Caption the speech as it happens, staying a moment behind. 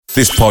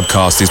This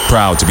podcast is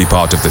proud to be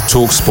part of the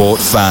TalkSport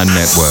Fan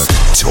Network.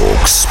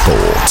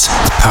 TalkSport.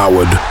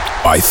 Powered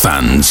by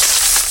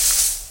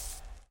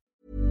fans.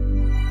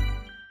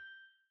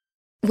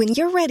 When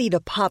you're ready to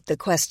pop the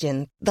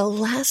question, the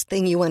last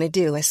thing you want to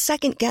do is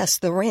second-guess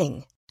the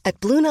ring. At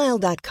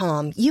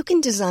BlueNile.com, you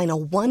can design a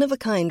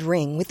one-of-a-kind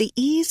ring with the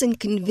ease and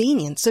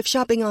convenience of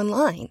shopping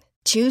online.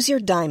 Choose your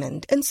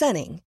diamond and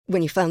setting.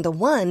 When you find the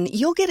one,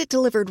 you'll get it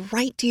delivered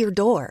right to your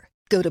door.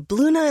 Go to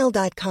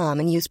BlueNile.com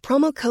and use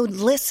promo code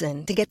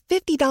LISTEN to get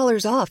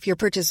 $50 off your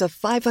purchase of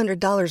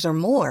 $500 or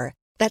more.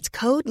 That's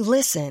code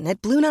LISTEN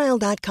at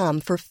BlueNile.com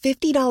for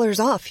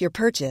 $50 off your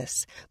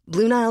purchase.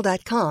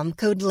 BlueNile.com,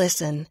 code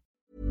LISTEN.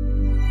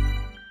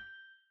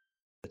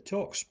 The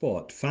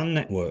TalkSport Fan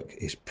Network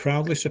is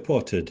proudly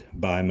supported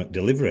by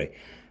McDelivery,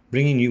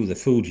 bringing you the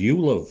food you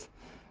love.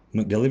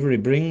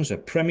 McDelivery brings a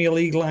Premier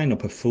League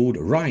lineup of food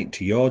right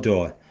to your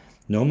door.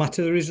 No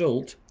matter the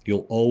result,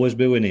 you'll always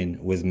be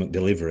winning with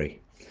McDelivery.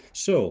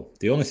 So,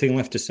 the only thing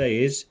left to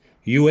say is,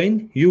 you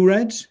in, you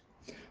Reds?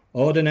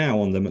 Order now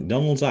on the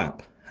McDonald's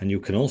app, and you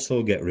can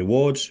also get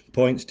rewards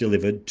points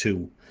delivered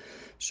too.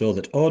 So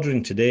that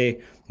ordering today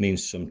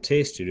means some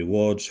tasty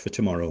rewards for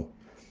tomorrow.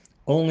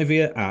 Only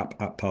via app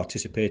at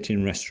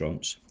participating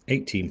restaurants.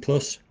 18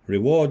 plus,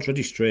 rewards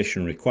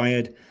registration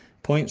required,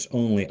 points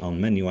only on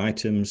menu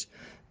items,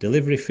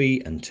 delivery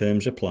fee and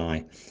terms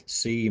apply.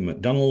 See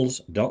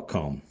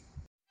mcdonalds.com.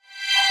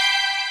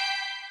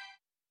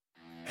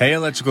 Hey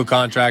electrical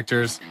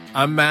contractors,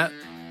 I'm Matt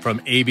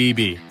from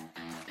ABB.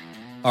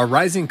 Are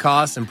rising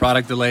costs and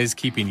product delays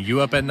keeping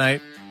you up at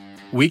night?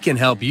 We can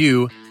help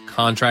you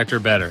contractor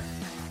better.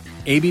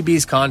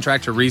 ABB's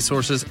contractor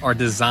resources are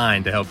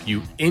designed to help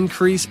you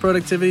increase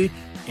productivity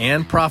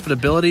and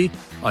profitability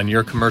on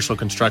your commercial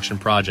construction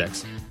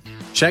projects.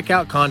 Check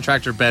out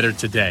Contractor Better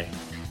today.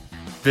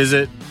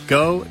 Visit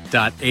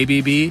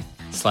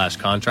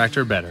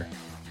go.abb/contractorbetter.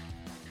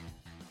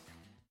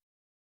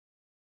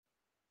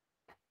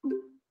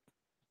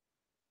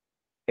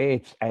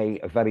 It's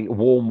a very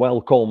warm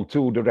welcome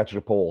to the Reds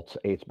Report.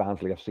 It's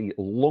Barnsley FC's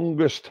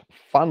longest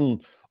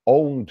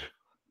fan-owned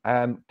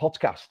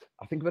podcast.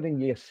 I think we're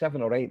in year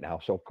 7 or 8 now,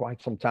 so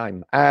quite some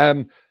time.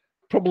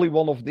 Probably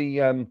one of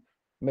the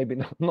maybe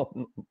not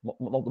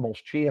the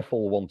most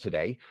cheerful one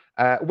today.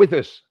 With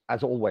us,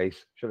 as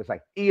always, should I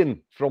say,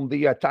 Ian from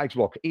the Tigers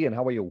Block. Ian,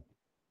 how are you?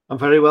 I'm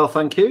very well,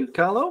 thank you,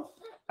 Carlo.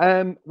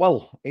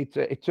 Well,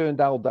 it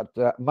turned out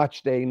that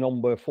match day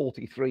number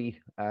 43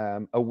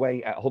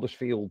 away at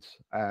Huddersfield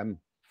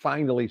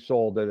finally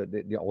saw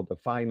the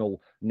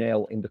final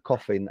nail in the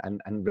coffin,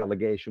 and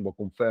relegation were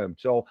confirmed.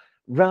 So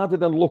rather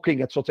than looking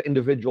at sort of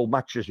individual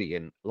matches,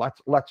 Ian,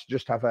 let's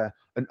just have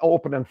an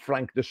open and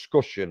frank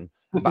discussion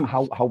about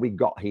how we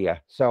got here.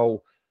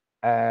 So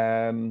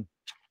is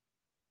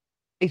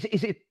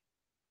it?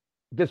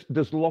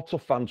 There's lots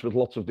of fans with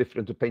lots of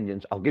different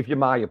opinions. I'll give you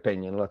my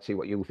opinion. Let's see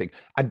what you think.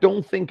 I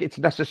don't think it's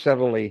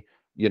necessarily,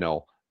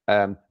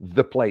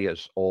 the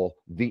players or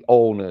the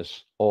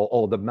owners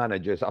or the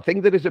managers. I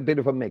think there is a bit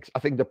of a mix. I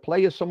think the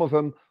players, some of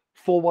them,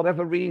 for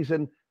whatever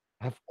reason,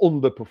 have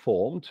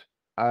underperformed.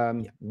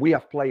 We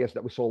have players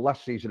that we saw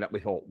last season that we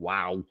thought,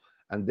 wow.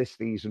 And this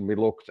season we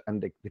looked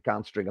and they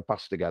can't string a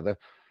pass together.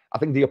 I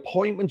think the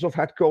appointments of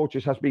head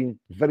coaches has been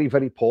very,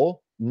 very poor.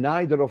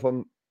 Neither of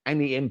them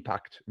any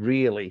impact,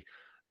 really.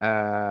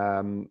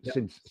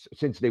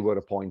 Since they were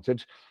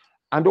appointed.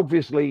 And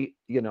obviously,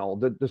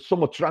 the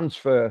summer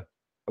transfer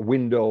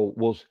window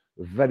was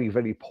very,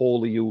 very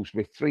poorly used,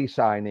 with 3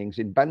 signings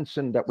in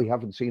Benson that we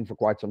haven't seen for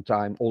quite some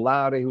time,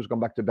 Olari, who's gone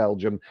back to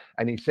Belgium,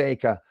 and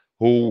Iseka,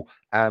 who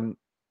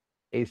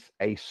is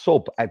a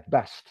sub at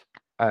best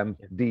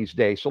these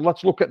days. So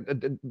let's look at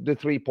the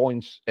 3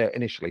 points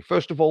initially.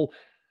 First of all,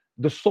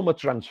 the summer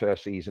transfer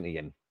season,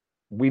 Ian.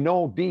 We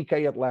know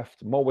DK had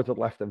left, Mowat had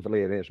left, and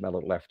Valeria Ismail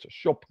had left.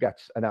 Schupp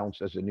gets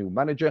announced as a new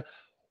manager.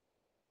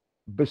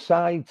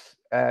 Besides,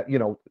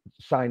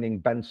 signing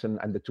Benson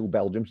and the 2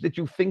 Belgians, did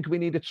you think we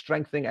needed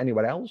strengthening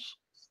anywhere else?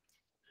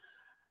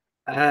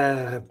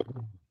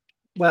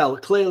 Well,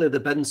 clearly the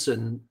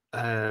Benson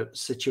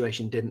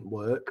situation didn't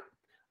work.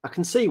 I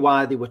can see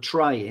why they were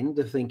trying.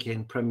 They're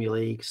thinking Premier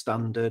League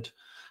standard,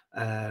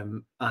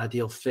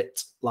 ideal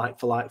fit,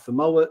 like for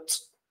Mowat,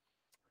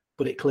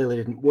 but it clearly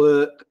didn't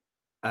work.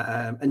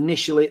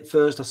 Initially, at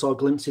first, I saw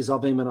glimpses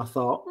of him and I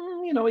thought,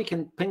 he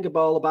can ping a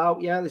ball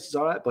about. Yeah, this is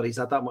all right. But he's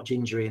had that much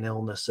injury and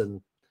illness.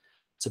 And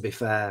to be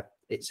fair,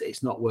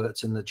 it's not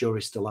worked and the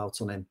jury's still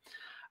out on him.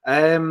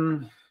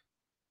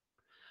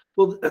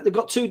 Well, they've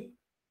got 2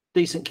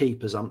 decent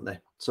keepers, haven't they?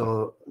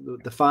 So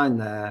they're fine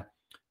there.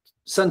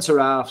 Centre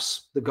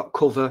halves, they've got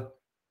cover.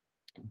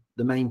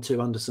 The main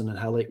 2, Anderson and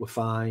Hellick, were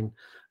fine.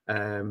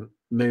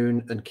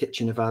 Moon and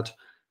Kitchen have had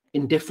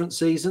in different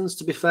seasons,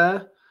 to be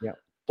fair. Yeah.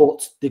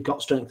 But they've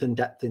got strength and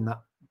depth in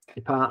that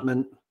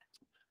department.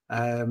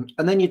 And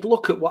then you'd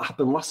look at what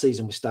happened last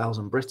season with Styles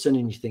and Britton,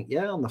 and you think,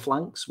 yeah, on the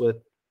flanks, we're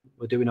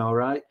doing all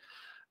right.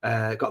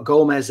 Got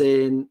Gomez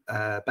in,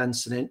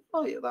 Benson in.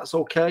 Oh, yeah, that's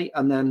okay.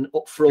 And then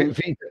up front,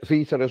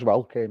 Vita as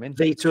well came in.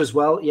 Vita as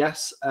well,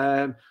 yes.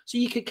 So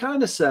you could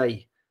kind of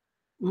say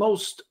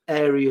most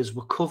areas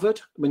were covered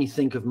when you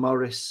think of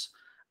Morris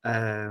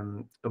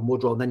and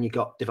Woodrow. And then you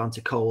got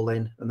Devante Cole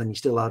in, and then you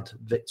still had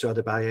Victor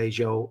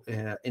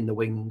Adebayo in the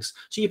wings.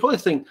 So you probably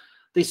think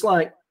this,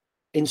 like,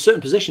 in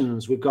certain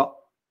positions, we've got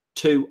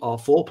 2 or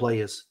 4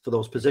 players for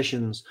those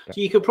positions. Yeah.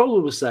 So you could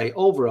probably say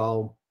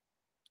overall,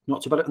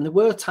 not too bad. And there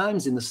were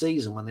times in the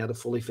season when they had a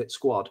fully fit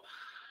squad.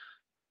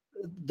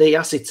 The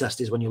acid test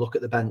is when you look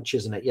at the bench,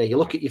 isn't it? Yeah, you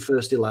look at your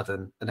first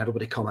 11 and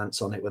everybody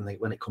comments on it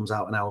when it comes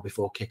out an hour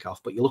before kickoff.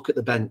 But you look at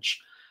the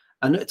bench,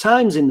 and at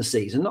times in the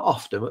season, not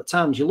often, but at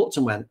times you looked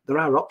and went, there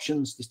are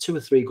options. There's 2 or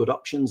 3 good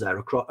options there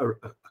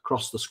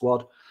across the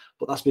squad.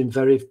 But that's been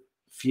very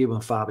few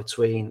and far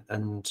between.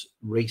 And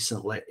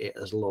recently it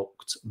has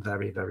looked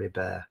very, very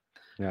bare.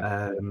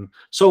 Yeah.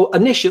 So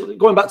initially,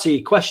 going back to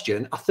your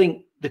question, I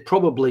think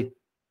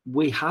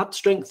we had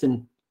strength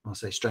in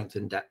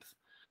depth.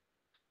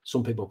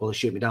 Some people probably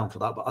shoot me down for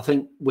that, but I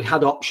think we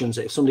had options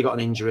that if somebody got an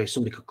injury,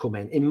 somebody could come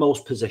in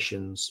most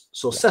positions.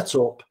 So set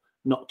up,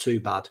 not too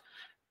bad.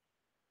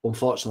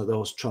 Unfortunately,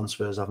 those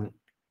transfers haven't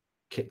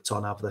kicked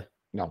on, have they?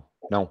 No.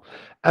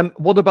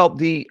 What about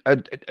the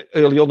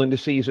early on in the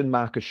season,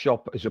 Marcus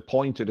Schopp is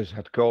appointed as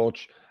head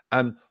coach.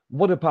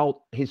 What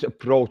about his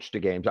approach to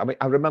games? I mean,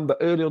 I remember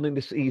early on in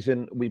the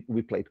season, we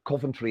played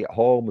Coventry at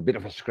home, a bit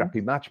of a scrappy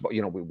match, but,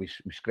 we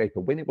scraped a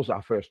win. It was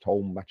our first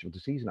home match of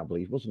the season, I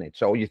believe, wasn't it?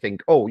 So you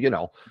think,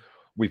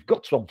 we've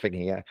got something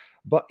here.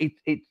 But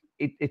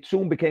it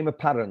soon became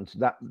apparent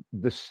that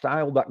the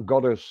style that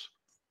got us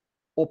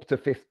up to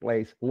 5th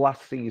place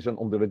last season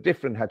under a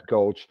different head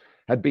coach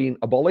had been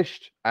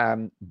abolished,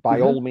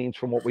 by all means,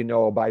 from what we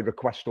know, by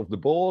request of the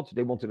board.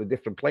 They wanted a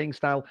different playing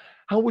style.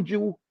 How would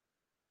you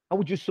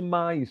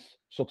surmise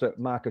sort of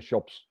Marcus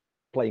Schopp's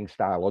playing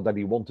style, or that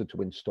he wanted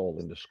to install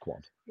in the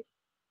squad?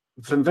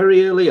 From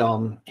very early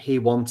on, he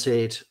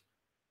wanted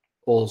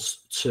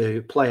us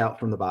to play out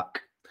from the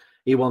back.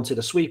 He wanted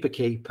a sweeper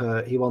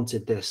keeper. He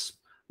wanted this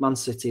Man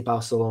City,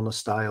 Barcelona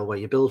style where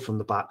you build from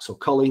the back. So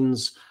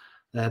Collins,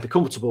 be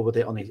comfortable with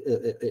it on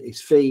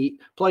his feet,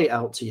 play it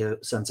out to your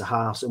centre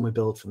halves, and we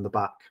build from the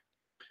back.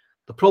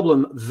 The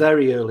problem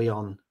very early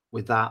on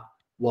with that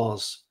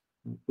was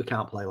we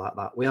can't play like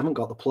that. We haven't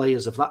got the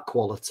players of that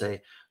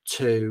quality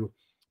to.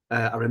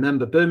 I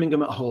remember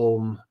Birmingham at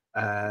home,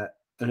 and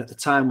at the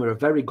time we were a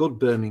very good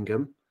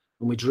Birmingham,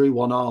 and we drew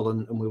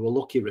 1-1, and we were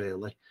lucky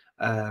really.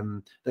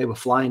 They were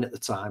flying at the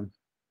time,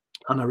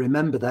 and I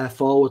remember their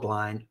forward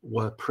line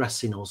were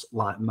pressing us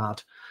like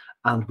mad,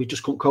 and we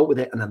just couldn't cope with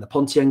it. And then the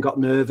Pontien got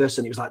nervous,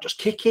 and he was like, "Just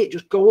kick it,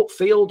 just go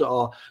upfield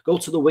or go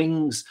to the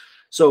wings."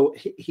 So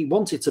he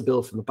wanted to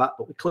build from the back,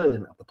 but we clearly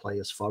didn't have the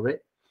players for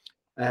it.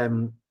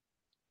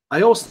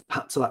 I also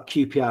had to that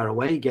QPR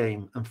away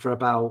game, and for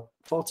about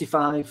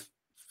 45,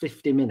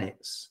 50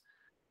 minutes,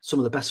 some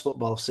of the best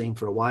football I've seen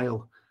for a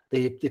while.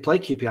 They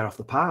played QPR off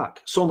the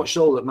park, so much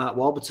so that Mark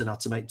Warburton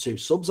had to make 2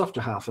 subs after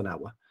half an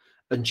hour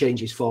and change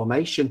his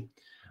formation.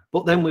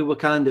 But then we were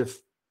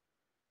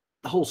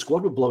the whole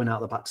squad were blowing out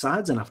the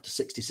backsides, and after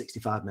 60,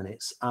 65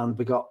 minutes, and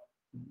we got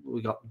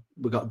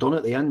done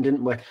at the end,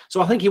 didn't we?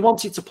 So I think he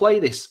wanted to play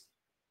this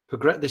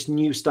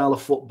new style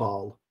of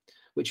football,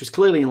 which was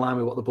clearly in line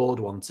with what the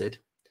board wanted.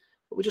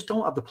 But we just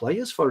don't have the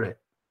players for it.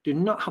 Do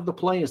not have the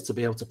players to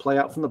be able to play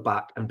out from the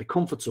back and be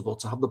comfortable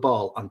to have the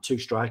ball and 2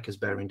 strikers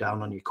bearing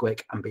down on you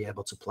quick and be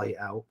able to play it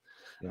out.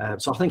 Yeah.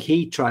 So I think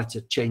he tried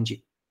to change it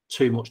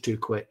too much too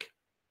quick.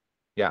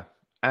 Yeah.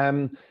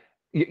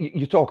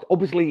 You talked,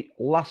 obviously,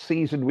 last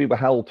season we were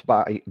helped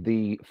by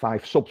the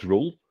 5 subs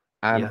rule.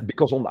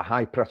 Because on the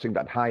high pressing,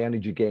 that high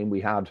energy game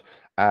we had,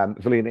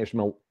 Villian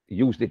Ismail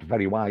used it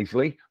very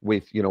wisely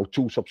with,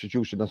 2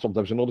 substitutions and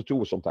sometimes another 2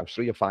 or sometimes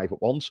 3 or 5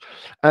 at once.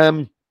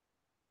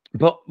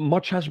 But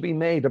much has been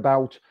made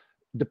about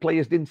the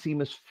players didn't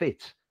seem as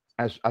fit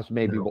as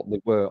maybe what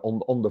they were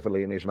on the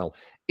Villian Ismail.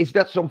 Is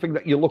that something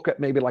that you look at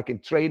maybe like in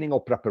training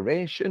or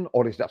preparation,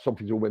 or is that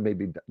something to do with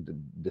maybe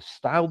the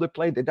style they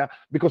played?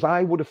 Because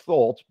I would have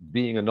thought,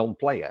 being a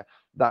non-player,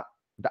 that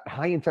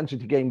high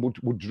intensity game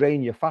would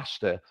drain you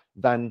faster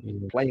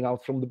than playing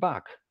out from the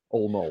back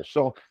almost.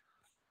 So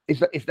is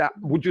that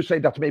would you say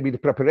that's maybe the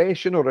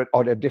preparation or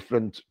a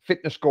different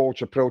fitness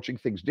coach approaching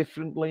things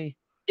differently?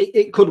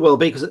 It could well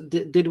be, because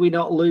did we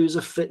not lose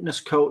a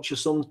fitness coach or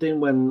something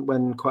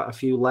when quite a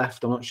few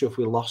left? I'm not sure if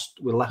we lost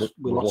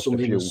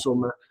somebody in the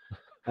summer.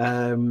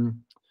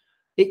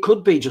 It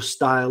could be just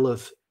style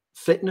of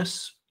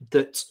fitness,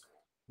 that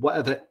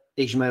whatever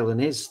Ismail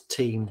and his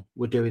team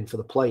were doing for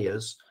the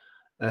players,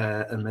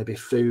 and maybe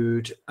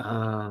food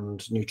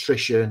and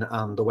nutrition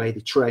and the way they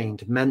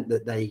trained meant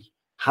that they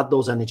had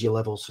those energy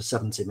levels for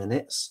 70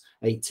 minutes,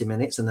 80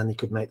 minutes, and then they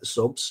could make the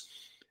subs.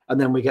 And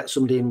then we get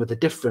somebody in with a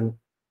different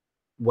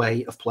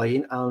way of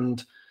playing,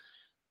 and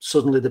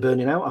suddenly they're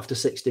burning out after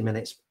 60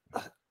 minutes.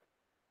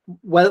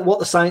 Well, what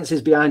the science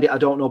is behind it, I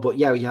don't know, but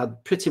yeah, you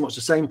had pretty much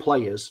the same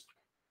players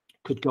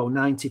could go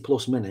 90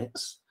 plus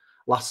minutes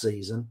last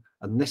season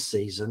and this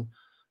season.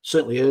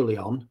 certainly early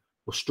on,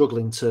 were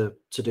struggling to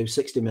do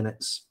 60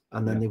 minutes,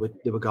 and then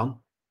they were gone.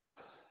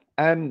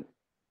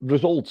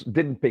 Results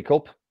didn't pick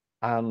up,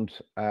 and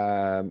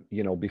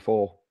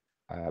before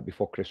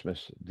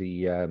Christmas,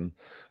 the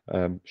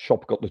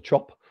shop got the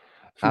chop,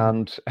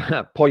 and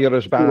Poya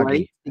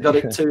Asbaghi. You got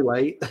it too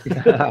late.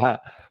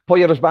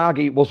 Poya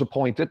Asbaghi was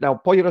appointed. Now,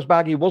 Poya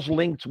Asbaghi was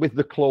linked with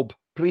the club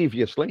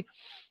previously,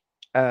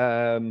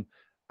 and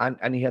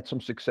he had some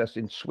success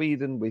in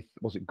Sweden with,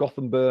 was it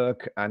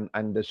Gothenburg, and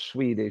the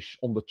Swedish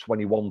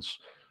under-21s,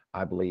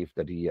 I believe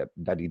that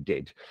he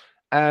did.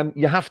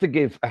 You have to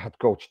give a head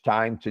coach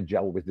time to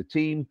gel with the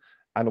team.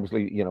 And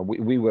obviously,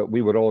 we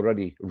were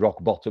already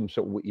rock bottom,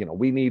 so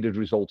we needed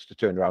results to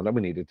turn around, and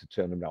we needed to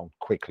turn them around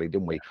quickly,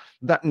 didn't we?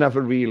 That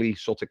never really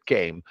sort of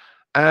came.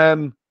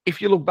 If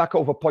you look back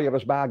over Poya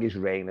Asbaghi's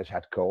reign as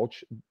head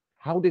coach,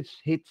 how did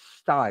his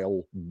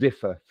style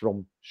differ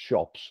from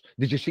Shop's?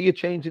 Did you see a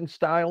change in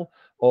style,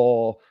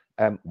 or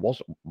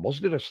was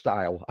there a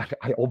style?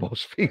 I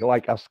almost feel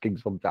like asking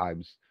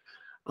sometimes.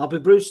 I'll be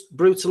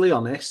brutally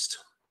honest.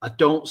 I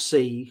don't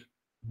see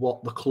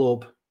what the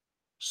club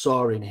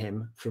saw in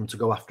him for him to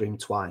go after him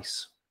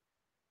twice.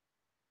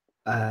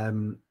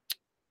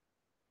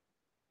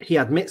 He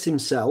admits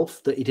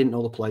himself that he didn't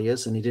know the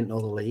players and he didn't know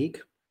the league,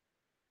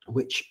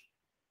 which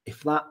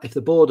if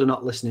the board are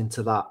not listening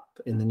to that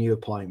in the new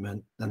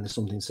appointment, then there's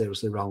something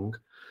seriously wrong.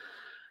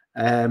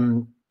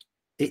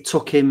 It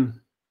took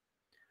him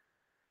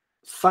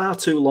far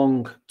too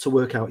long to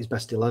work out his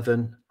best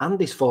 11 and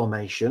his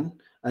formation.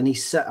 And he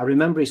said, I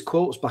remember his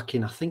quotes back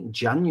in, I think,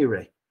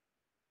 January.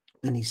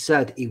 And he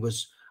said he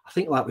was, I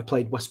think, like we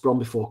played West Brom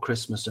before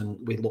Christmas and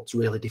we looked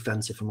really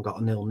defensive and we got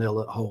a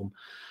 0-0 at home.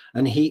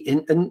 And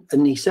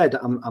he said,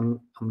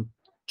 I'm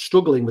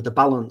struggling with the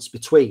balance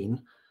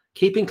between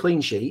keeping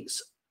clean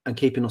sheets and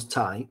keeping us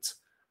tight,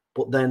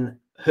 but then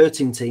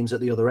hurting teams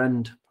at the other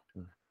end.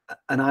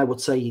 And I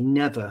would say he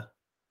never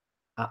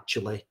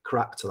actually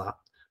cracked that,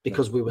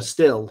 because we were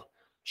still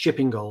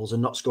shipping goals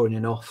and not scoring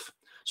enough.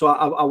 So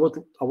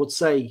I would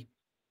say,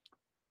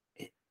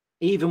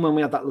 even when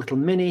we had that little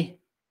mini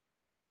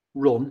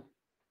run,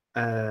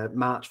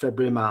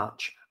 February,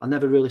 March, I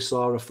never really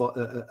saw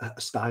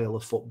a style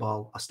of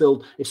football. I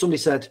still, if somebody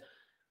said,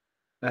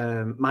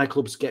 my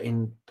club's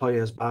getting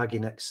Poya Asbaghi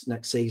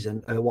next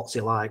season, what's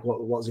he like?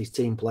 What's his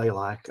team play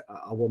like?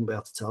 I wouldn't be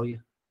able to tell you.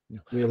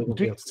 Really wouldn't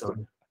be able to tell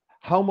you.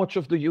 How much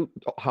of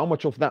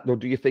that, though,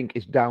 do you think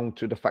is down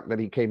to the fact that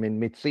he came in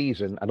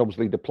mid-season, and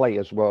obviously the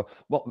players were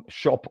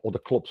Shop or the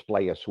club's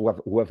players,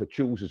 whoever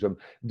chooses them,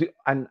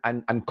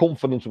 and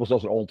confidence was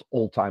at an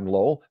all-time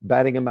low.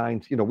 Bearing in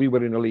mind, we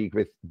were in a league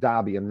with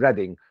Derby and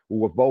Reading, who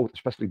were both,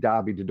 especially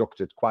Derby,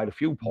 deducted quite a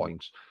few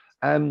points.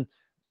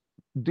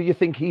 Do you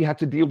think he had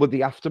to deal with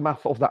the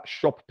aftermath of that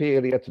Shop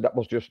period that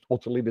was just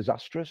utterly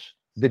disastrous?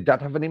 Did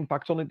that have an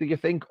impact on it, do you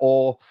think,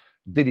 or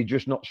did he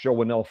just not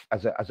show enough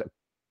as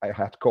a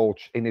head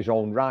coach in his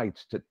own right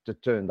to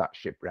turn that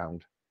ship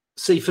round?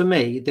 See, for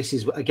me, this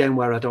is again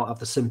where I don't have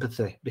the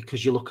sympathy,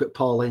 because you look at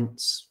Paul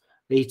Ince,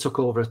 he took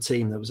over a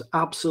team that was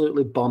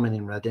absolutely bombing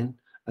in Reading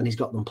and he's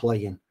got them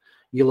playing.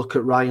 You look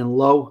at Ryan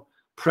Lowe,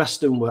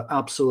 Preston were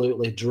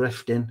absolutely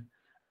drifting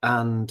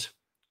and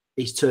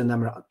he's turned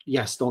them around.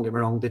 Yes, don't get me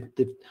wrong,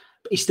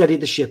 he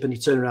steadied the ship and he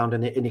turned around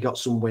and he got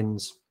some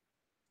wins.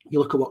 You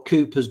look at what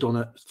Cooper's done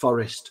at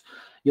Forest,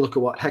 you look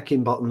at what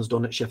Heckingbottom's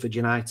done at Sheffield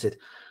United.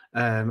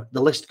 The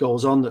list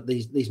goes on, that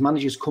these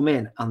managers come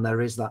in and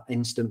there is that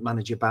instant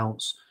manager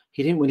bounce.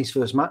 He didn't win his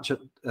first match,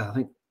 I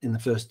think, in the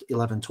first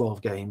 11,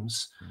 12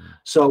 games.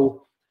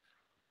 So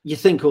you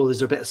think, oh,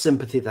 there's a bit of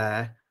sympathy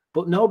there.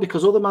 But no,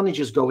 because other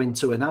managers go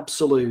into an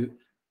absolute,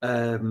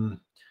 don't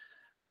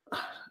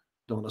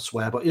want to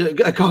swear, but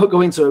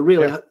go into a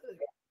really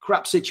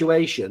crap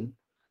situation,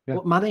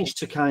 but manage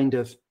to kind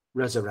of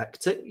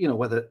resurrect it,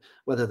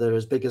 whether they're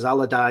as big as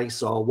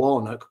Allardyce or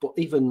Warnock, but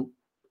even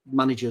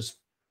managers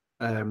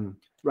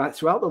right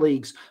throughout the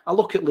leagues. I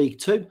look at League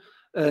Two.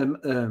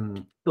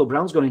 Bill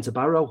Brown's gone into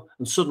Barrow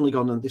and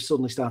they've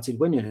suddenly started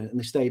winning it and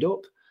they stayed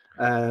up.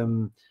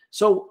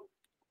 So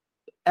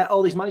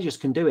all these managers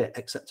can do it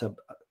except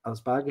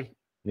Asbaghi.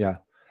 Yeah,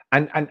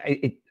 and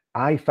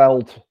I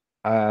felt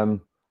for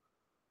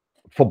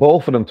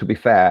both of them, to be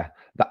fair,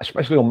 that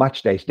especially on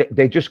match days,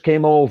 they just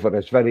came over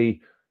as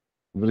very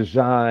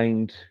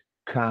resigned,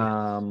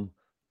 calm.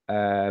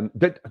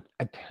 They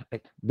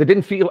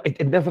didn't feel,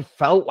 it never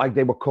felt like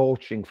they were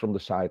coaching from the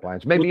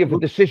sidelines. Maybe if a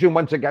decision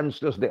went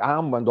against us, the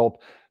arm went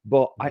up,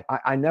 but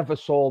I never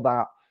saw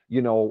that,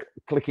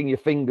 clicking your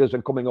fingers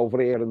and coming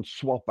over here and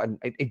swap. And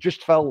it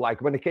just felt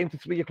like when it came to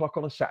 3 o'clock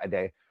on a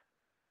Saturday,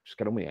 just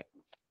get on with it.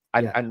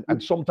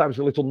 And sometimes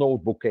a little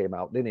notebook came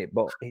out, didn't it?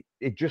 But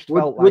it just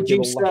felt like. Would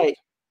you say,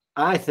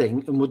 I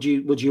think, and would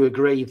you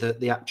agree that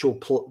the actual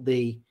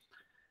the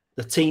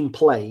team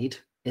played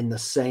in the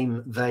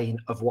same vein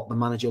of what the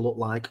manager looked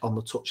like on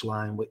the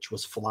touchline, which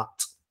was flat?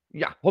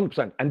 Yeah,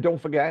 100%. And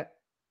don't forget,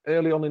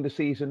 early on in the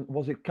season,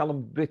 was it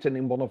Callum Britton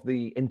in one of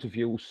the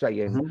interviews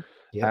saying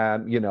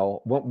You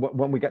know,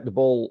 when we get the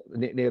ball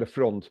near the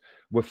front,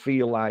 we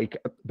feel like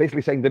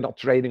basically saying they're not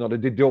training or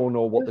they don't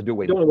know what they're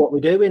doing. Don't know what we're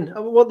doing.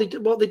 What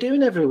they're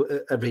doing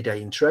every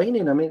day in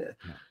training. I mean,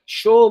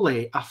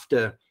 surely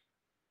after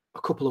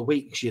a couple of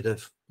weeks, you'd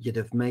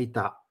have made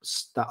that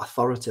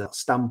authority, that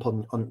stamp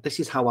on this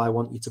is how I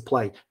want you to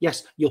play.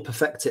 Yes, you'll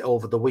perfect it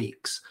over the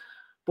weeks,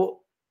 but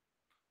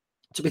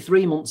to be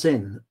 3 months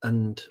in,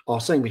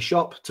 or saying we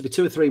shop, to be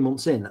 2 or 3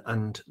 months in,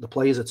 and the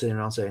players are turning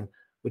around saying,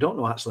 we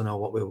don't actually know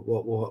what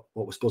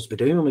we're supposed to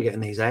be doing when we get in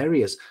these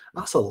areas.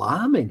 That's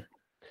alarming.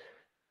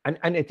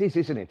 And it is,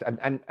 isn't it?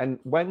 And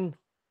when,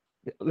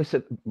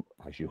 listen,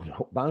 as you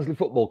know, Barnsley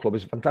Football Club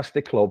is a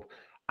fantastic club,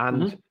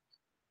 and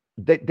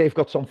they've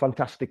got some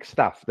fantastic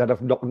staff that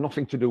have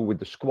nothing to do with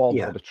the squad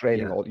or the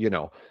training, or you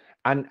know,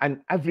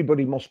 and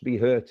everybody must be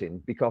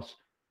hurting because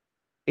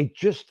it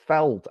just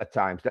felt at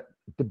times that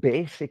the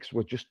basics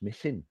were just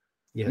missing.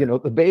 You know,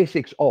 the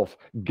basics of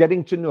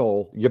getting to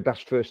know your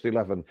best first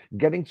 11,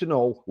 getting to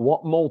know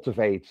what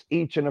motivates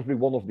each and every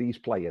one of these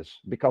players,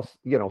 because,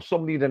 you know,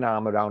 some need an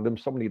arm around them,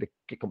 some need to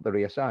kick up the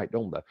rear side,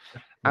 don't they?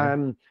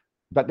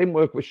 That didn't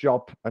work with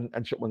Shop and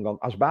Shopman gone.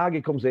 As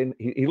Bargy comes in,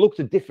 he looks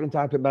a different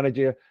type of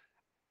manager.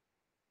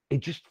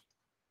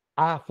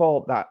 I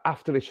thought that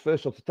after his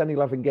first sort of 10,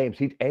 11 games,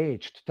 he'd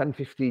aged 10,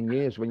 15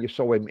 years when you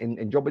saw him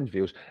in job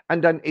interviews.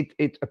 And then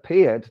it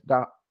appeared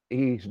that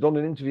he's done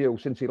an interview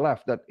since he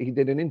left, that he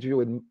did an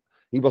interview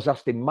he was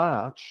asked in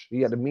March,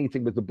 he had a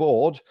meeting with the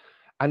board,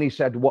 and he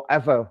said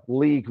whatever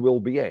league we'll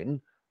be in,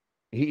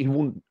 he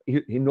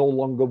no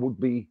longer would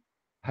be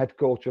head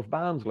coach of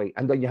Barnsley.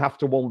 And then you have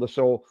to wonder,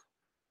 so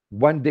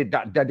when did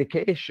that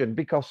dedication?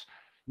 Because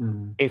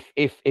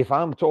if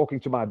I'm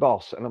talking to my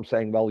boss and I'm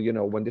saying, well, you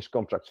know, when this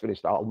contract's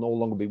finished, I'll no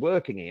longer be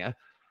working here,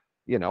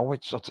 you know,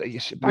 it's sort of, you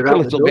sit back a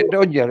little bit,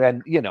 don't you?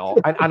 And, you know,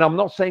 and I'm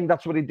not saying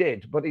that's what he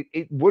did, but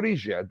it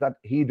worries you that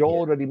he'd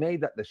already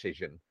made that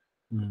decision.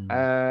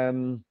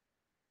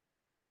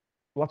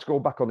 Let's go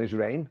back on his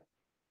reign.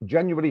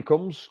 January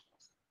comes,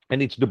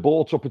 and it's the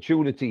board's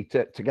opportunity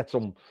to get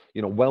some,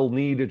 you know,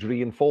 well-needed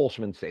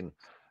reinforcements in.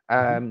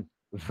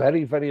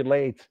 Very, very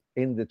late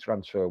in the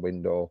transfer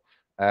window,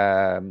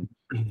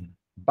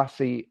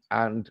 Bassi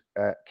and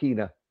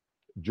Keena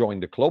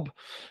joined the club.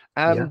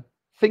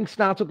 Things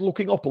started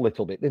looking up a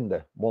little bit, didn't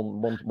they?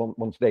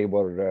 Once they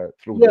were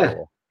through the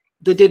door.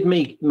 They did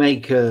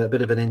make a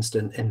bit of an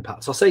instant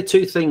impact. So I'll say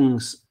two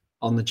things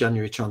on the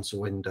January transfer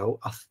window,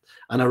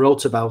 and I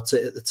wrote about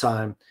it at the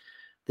time.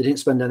 They didn't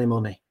spend any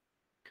money,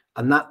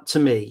 and that to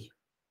me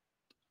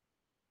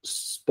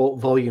spoke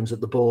volumes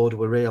that the board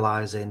were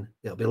realising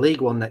it'll be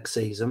League One next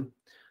season,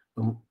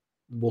 and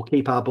we'll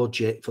keep our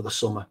budget for the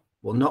summer.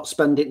 We'll not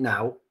spend it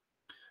now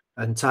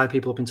and tie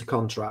people up into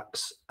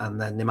contracts, and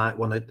then they might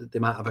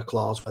have a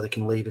clause where they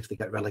can leave if they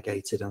get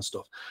relegated and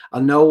stuff. I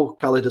know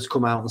Khalid has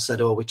come out and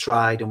said, oh, we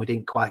tried and we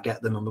didn't quite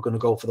get them and we're going to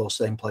go for those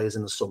same players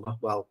in the summer.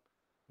 Well,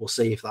 we'll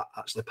see if that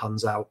actually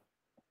pans out.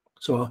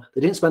 So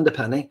they didn't spend a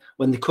penny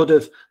when they could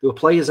have. There were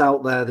players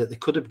out there that they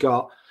could have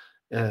got.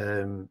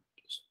 And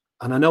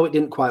I know it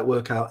didn't quite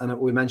work out. And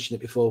we mentioned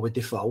it before with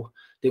Defoe.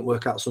 Didn't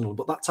work out Sunderland.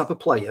 But that type of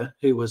player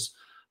who was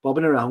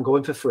bobbing around,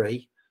 going for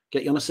free,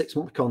 get you on a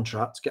 6-month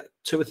contract, get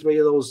 2 or 3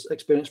 of those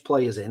experienced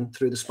players in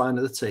through the spine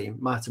of the team,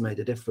 might have made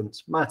a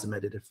difference.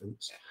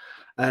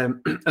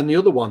 And the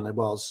other one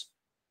was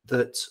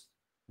that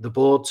the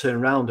board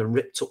turned around and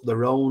ripped up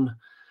their own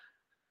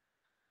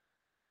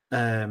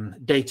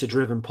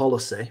data-driven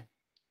policy,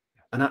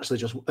 and actually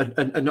just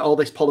and all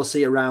this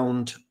policy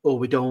around,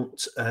 we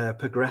don't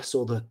progress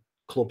other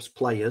clubs'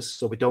 players,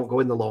 so we don't go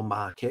in the loan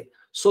market.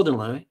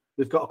 Suddenly,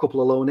 we've got a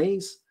couple of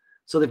loanees.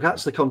 So they've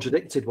actually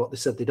contradicted what they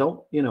said they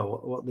don't, you know,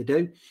 what they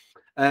do.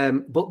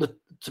 But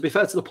to be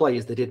fair to the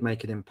players, they did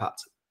make an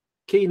impact.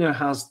 Keena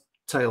has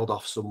tailed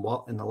off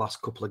somewhat in the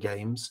last couple of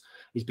games.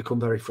 He's become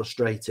very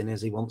frustrating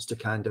as he wants to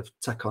kind of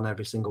take on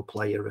every single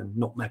player and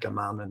nutmeg a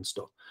man and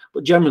stuff.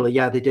 But generally,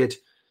 they did.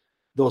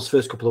 Those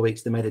first couple of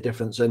weeks, they made a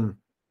difference. And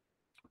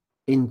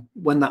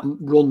when that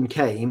run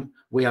came,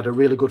 we had a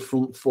really good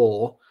front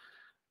four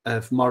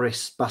of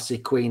Morris, Bassi,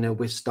 Queener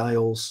with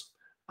Styles.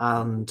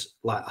 And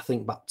like I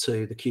think back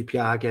to the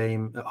QPR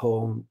game at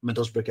home,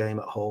 Middlesbrough game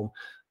at home,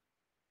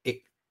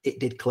 it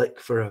did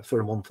click for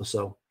a month or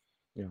so.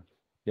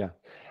 Yeah.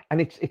 And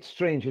it's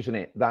strange, isn't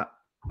it, that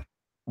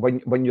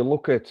when you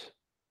look at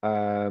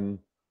the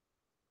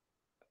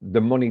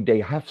money they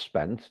have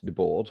spent, the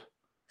board,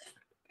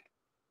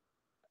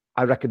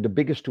 I reckon the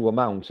biggest two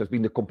amounts has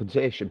been the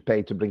compensation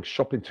paid to bring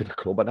Shop into the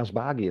club and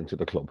Asbaghi into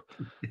the club.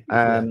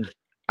 And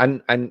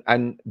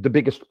the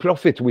biggest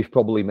profit we've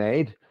probably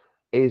made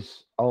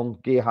is on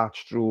Gerhard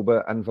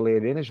Struber and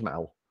Valerian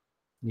Ismail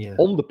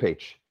on the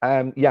pitch.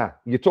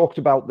 You talked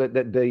about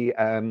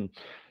the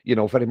you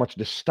know, very much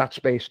the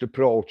stats-based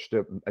approach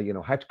to, you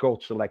know, head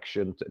coach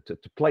selection, to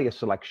player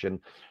selection.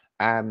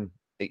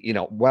 You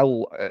know,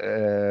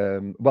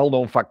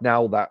 well-known fact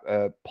now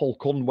that Paul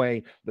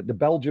Conway, that the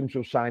Belgians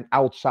will sign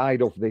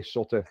outside of this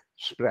sort of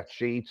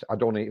spreadsheet. I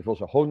don't know if it was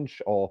a hunch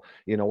or,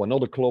 you know,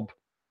 another club.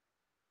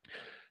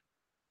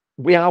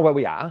 We are where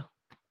we are.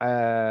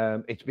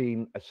 It's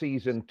been a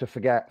season to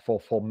forget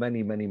for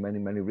many, many, many,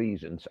 many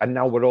reasons. And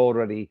now we're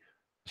already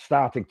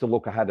starting to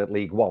look ahead at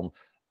League One.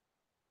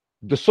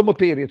 The summer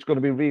period's going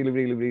to be really,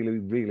 really, really,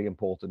 really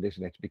important,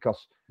 isn't it?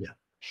 Because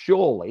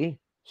surely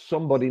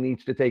somebody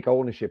needs to take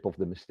ownership of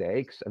the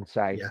mistakes and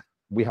say,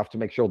 we have to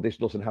make sure this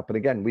doesn't happen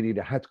again. We need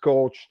a head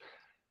coach.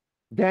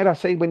 Dare I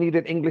say, we need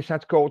an English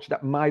head coach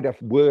that might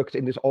have worked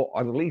in this, or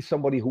at least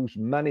somebody who's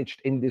managed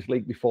in this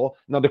league before.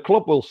 Now, the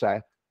club will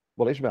say,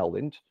 well, Ismail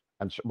didn't.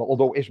 And so,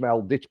 although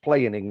Ismail did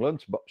play in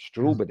England, but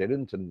Struber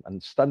didn't,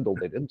 and Stendhal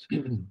didn't.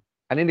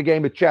 And in the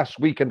game of chess,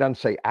 we can then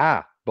say,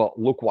 but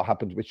look what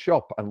happened with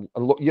Shop. And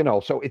look,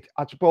 so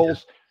I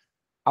suppose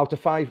out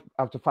of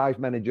five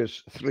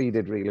managers, 3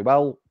 did really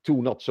well,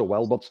 2 not so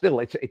well, but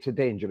still it's a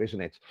danger, isn't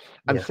it?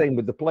 And same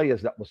with the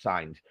players that were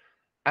signed.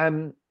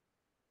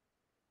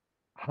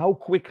 How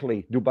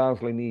quickly do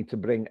Barnsley need to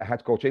bring a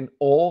head coach in,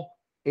 or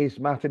is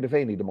Martin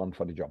Devaney the man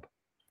for the job?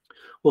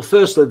 Well,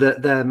 firstly,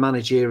 their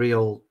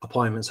managerial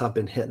appointments have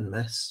been hit and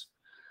miss.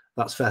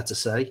 That's fair to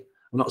say.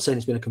 I'm not saying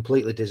it's been a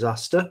completely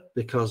disaster,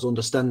 because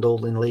under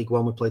Stendhal in League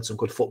One, we played some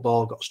good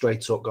football, got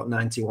straight up, got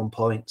 91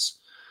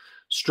 points.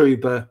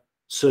 Struber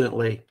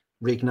certainly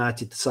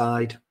reignited the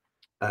side.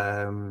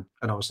 And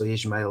obviously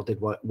Ismail did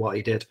what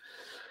he did.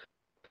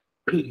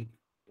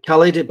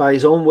 Khalid, by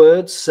his own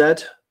words,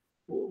 said,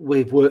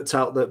 we've worked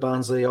out that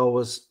Barnsley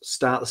always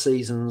start the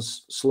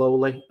seasons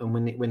slowly, and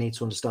we need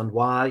to understand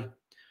why.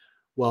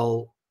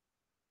 Well,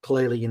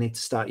 clearly you need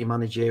to start your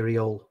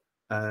managerial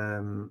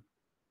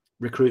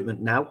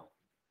recruitment now.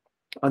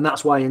 And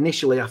that's why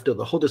initially after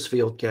the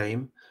Huddersfield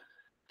game,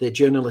 the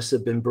journalists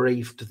had been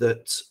briefed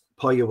that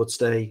Poya would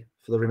stay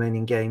for the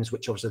remaining games,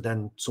 which obviously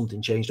then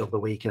something changed over the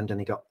weekend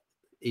and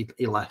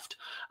he left.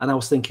 And I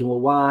was thinking,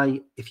 well,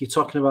 why, if you're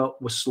talking about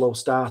with slow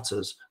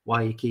starters,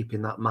 why are you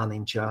keeping that man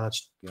in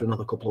charge for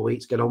another couple of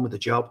weeks? Get on with the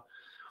job.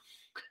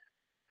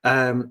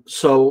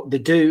 So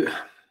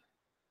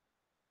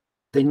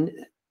they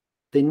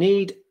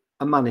need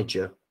a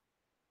manager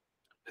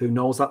who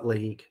knows that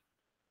league,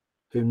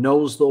 who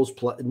knows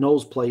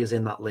knows players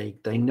in that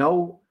league. They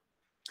know,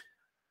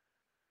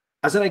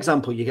 as an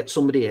example, you get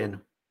somebody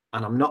in,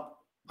 and I'm not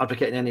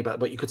advocating anybody,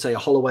 but you could say a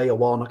Holloway, a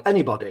Warnock,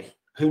 anybody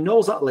who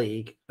knows that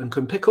league and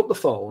can pick up the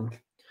phone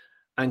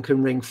and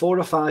can ring 4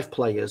 or 5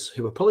 players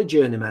who are probably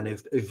journeymen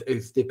who've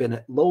they've been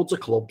at loads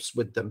of clubs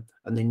with them,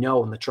 and they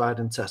know and they're tried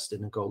and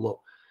tested, and go, look,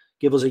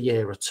 give us a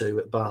year or 2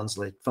 at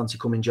Barnsley. Fancy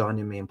coming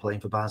joining me and playing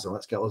for Barnsley.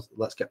 Let's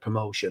get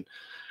promotion.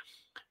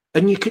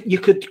 And you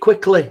could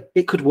quickly,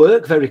 it could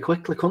work very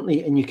quickly, couldn't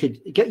it? And you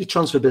could get your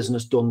transfer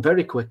business done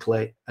very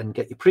quickly and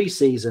get your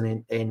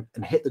pre-season in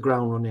and hit the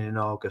ground running in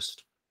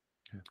August.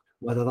 Yeah.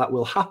 Whether that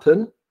will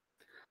happen,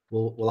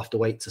 we'll have to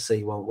wait to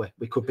see, won't we?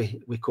 We could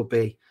be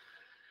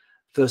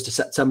 1st of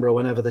September or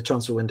whenever the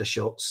transfer window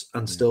shuts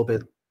and still be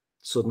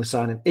suddenly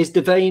signing. Is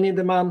Devaney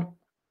the man?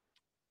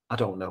 I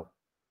don't know.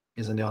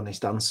 Isn't the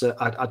honest answer.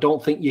 I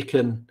don't think you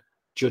can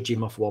judge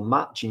him off one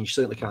match, and you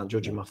certainly can't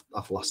judge him off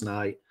last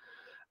night.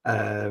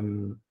 I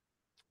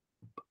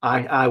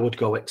would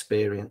go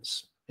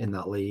experience in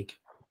that league.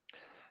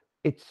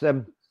 It's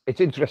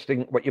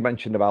interesting what you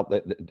mentioned about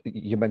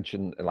you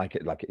mentioned like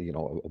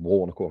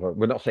Warnock.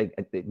 We're not saying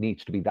it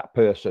needs to be that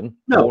person.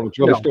 No,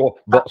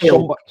 but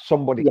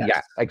somebody. Yes.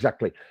 Yeah,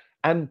 exactly.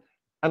 And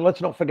let's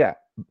not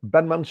forget,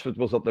 Ben Mansford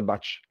was at the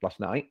match last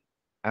night.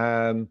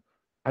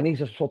 And he's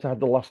sort of had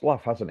the last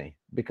laugh, hasn't he?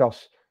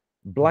 Because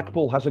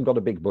Blackpool hasn't got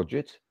a big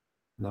budget.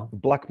 No.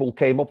 Blackpool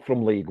came up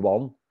from League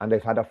One, and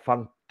they've had a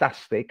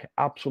fantastic,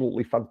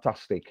 absolutely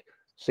fantastic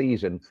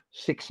season.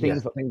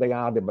 16th, I think they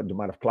are. They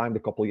might have climbed a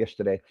couple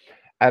yesterday.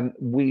 And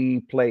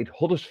we played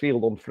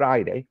Huddersfield on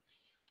Friday.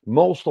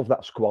 Most of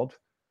that squad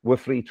were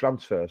free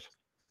transfers.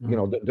 You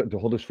know, the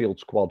Huddersfield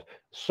squad.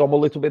 Some a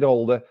little bit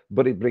older,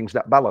 but it brings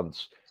that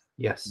balance.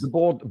 Yes. The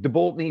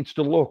board needs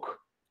to look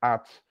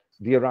at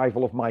the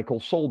arrival of Michael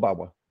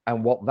Solbauer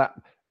and what that,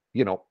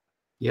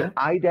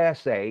 I dare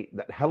say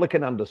that Hellick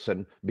and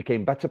Anderson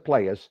became better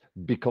players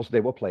because they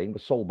were playing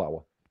with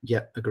Solbauer.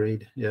 Yeah,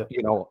 agreed. Yeah.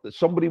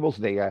 Somebody was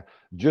there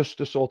just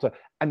to sort of,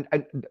 and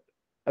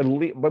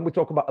when we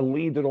talk about a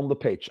leader on the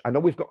pitch, I know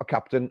we've got a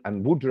captain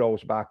and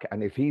Woodrow's back,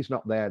 and if he's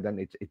not there,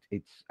 then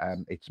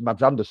it's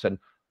Mads Anderson.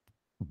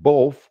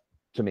 Both,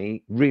 to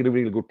me, really,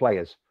 really good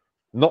players,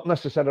 not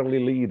necessarily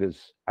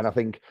leaders. And I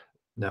think,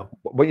 no,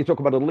 when you talk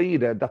about a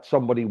leader, that's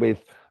somebody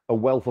with a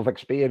wealth of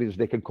experience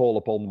they can call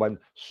upon when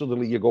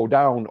suddenly you go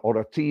down or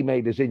a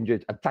teammate is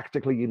injured and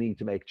tactically you need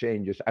to make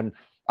changes. And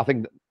I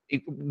think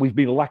we've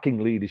been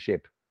lacking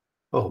leadership.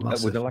 Oh,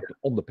 massively. We've been lacking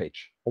on the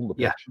pitch.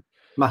 Yeah,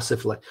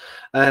 massively.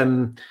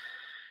 I've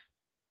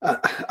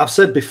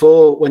said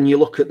before, when you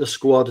look at the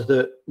squad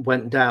that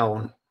went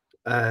down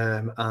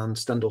and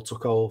Stendhal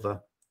took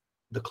over,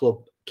 the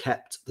club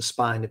kept the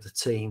spine of the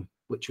team,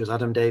 which was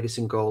Adam Davis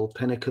in goal,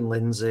 Pinnock and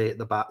Lindsay at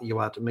the back. You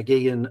had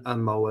McGeehan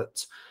and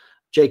Mowat.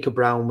 Jacob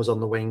Brown was on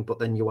the wing, but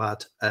then you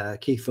had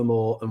Kiefer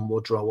Moore and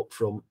Woodrow up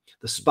front.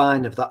 The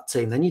spine of that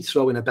team. Then you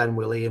throw in a Ben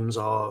Williams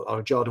or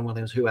a Jordan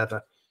Williams,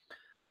 whoever.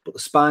 But the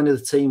spine of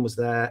the team was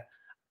there.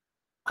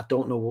 I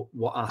don't know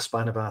what our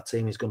spine of our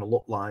team is going to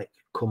look like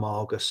come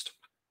August.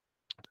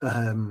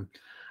 And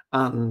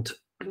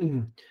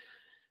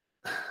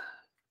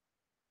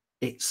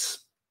it's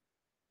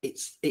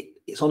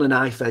on a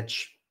knife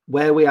edge.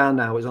 Where we are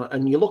now is on,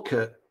 and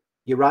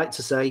you're right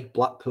to say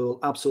Blackpool,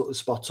 absolutely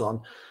spot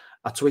on.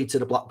 I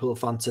tweeted a Blackpool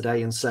fan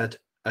today and said,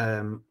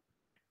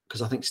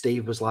 because I think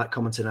Steve was like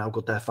commenting how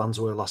good their fans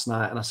were last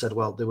night. And I said,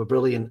 well, they were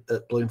brilliant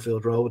at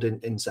Bloomfield Road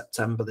in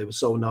September. They were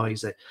so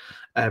noisy.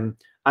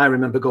 I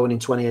remember going in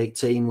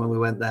 2018 when we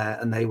went there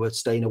and they were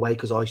staying away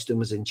because Oyston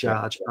was in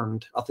charge. Yeah.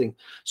 And I think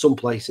some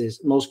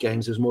places, most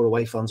games, there's more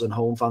away fans than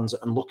home fans.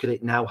 And look at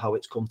it now, how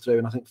it's come through.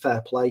 And I think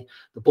fair play.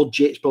 The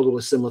budget's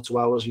probably similar to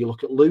ours. You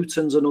look at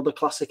Luton's another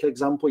classic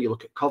example. You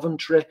look at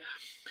Coventry.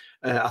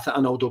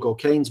 I know Doug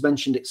O'Kane's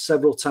mentioned it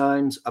several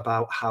times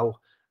about how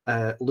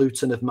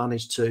Luton have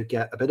managed to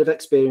get a bit of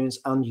experience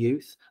and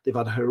youth. They've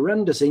had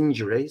horrendous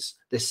injuries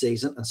this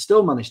season and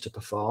still managed to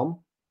perform.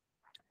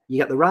 You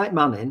get the right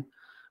man in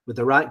with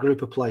the right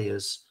group of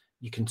players,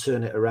 you can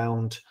turn it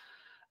around.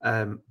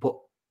 But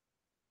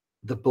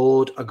the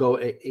board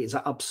it's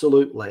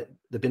absolutely,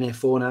 they've been here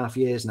 4.5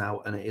 years now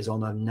and it is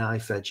on a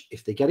knife edge.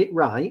 If they get it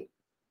right,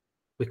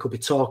 we could be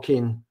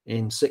talking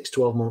in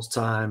 6-12 months'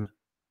 time,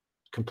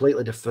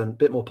 completely different,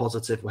 bit more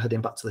positive. We're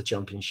heading back to the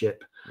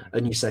Championship. Yeah.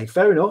 And you say,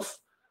 fair enough,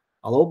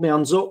 I'll hold my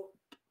hands up,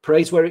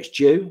 praise where it's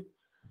due.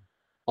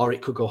 Or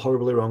it could go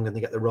horribly wrong and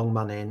they get the wrong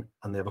man in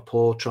and they have a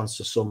poor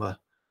transfer summer.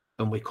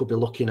 And we could be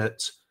looking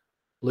at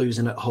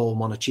losing at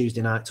home on a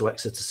Tuesday night to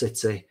Exeter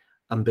City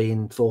and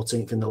being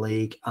 14th in the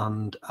league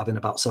and having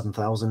about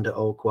 7,000 at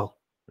Oakwell.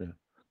 Yeah.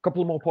 A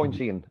couple of more points,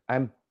 Ian.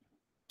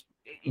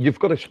 You've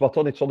got a spot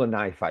on, it's on a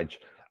knife edge.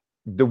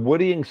 The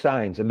worrying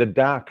signs and the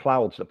dark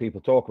clouds that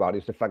people talk about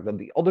is the fact that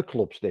the other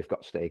clubs they've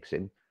got stakes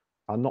in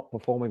are not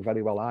performing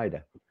very well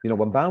either. You know,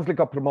 when Barnsley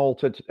got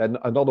promoted, and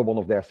another one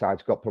of their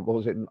sides got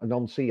promoted,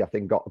 Nancy, I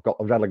think, got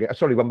relegated.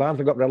 Sorry, when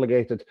Barnsley got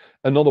relegated,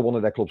 another one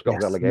of their clubs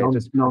got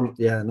relegated.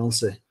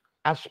 Nancy.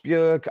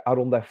 Asbjørg are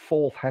on their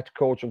 4th head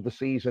coach of the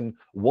season.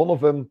 One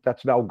of them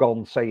that's now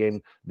gone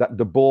saying that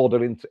the board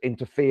are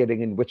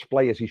interfering in which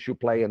players he should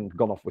play and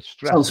gone off with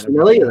stress. Sounds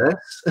familiar,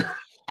 this.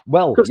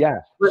 Well, yeah.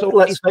 So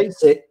let's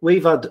face it,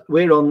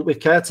 we're on with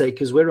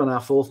caretakers. We're on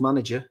our 4th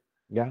manager.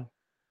 Yeah.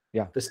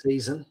 This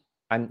season,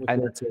 and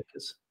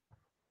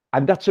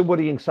that's a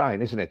worrying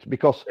sign, isn't it?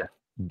 Because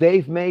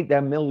they've made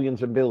their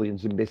millions and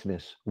billions in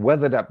business,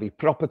 whether that be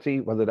property,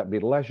 whether that be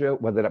leisure,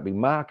 whether that be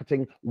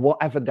marketing,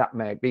 whatever that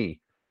may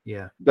be.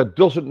 Yeah, that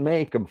doesn't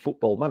make them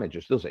football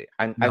managers, does it?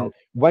 And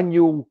when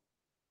you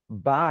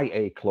buy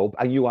a club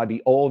and you are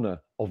the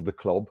owner of the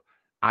club,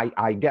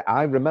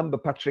 I remember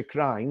Patrick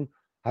Ryan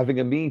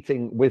having a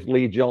meeting with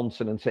Lee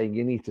Johnson and saying,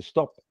 you need to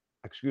stop,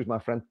 excuse my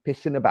friend,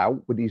 pissing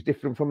about with these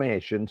different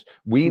formations.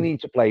 We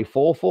need to play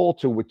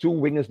 4-4-2 with 2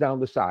 wingers down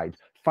the side.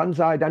 Fans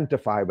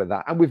identify with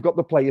that, and we've got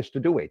the players to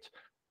do it.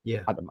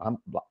 Yeah,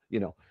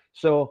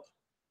 so,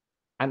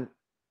 and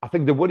I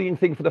think the worrying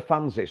thing for the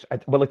fans is,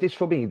 well, it is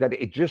for me, that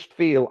it just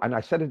feels, and I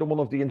said it in one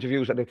of the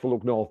interviews I did for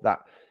Look North, that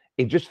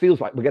it just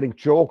feels like we're getting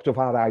choked of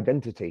our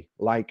identity.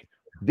 Like,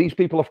 these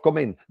people have come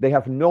in, they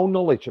have no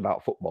knowledge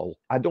about football.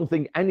 I don't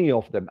think any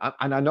of them,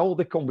 and I know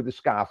they come with a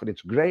scarf, and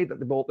it's great that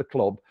they bought the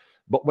club,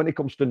 but when it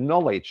comes to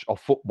knowledge of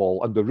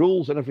football and the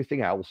rules and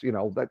everything else,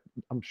 that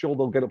I'm sure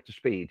they'll get up to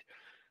speed.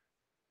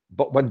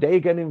 But when they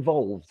get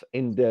involved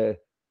in the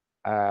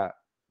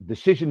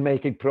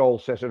decision-making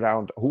process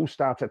around who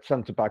starts at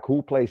centre-back,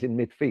 who plays in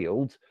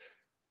midfield,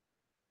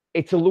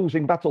 it's a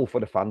losing battle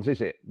for the fans,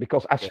 is it?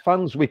 Because as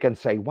fans, we can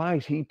say, why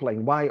is he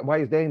playing? Why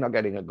is they not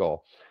getting a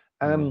go?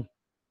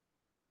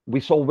 We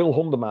saw Will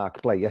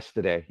Hundermark play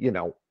yesterday.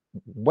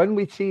 When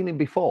we'd seen him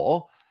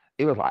before,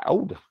 it was like,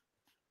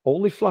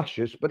 only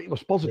flashes, but it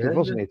was positive,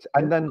 wasn't it?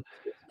 And then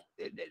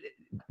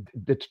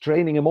the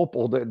training him up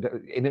or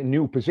in a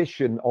new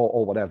position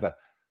or whatever.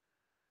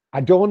 I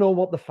don't know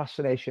what the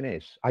fascination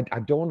is. I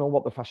don't know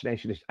what the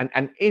fascination is.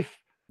 And if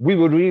we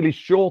were really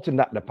short in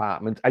that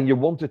department and you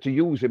wanted to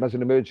use him as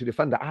an emergency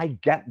defender, I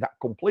get that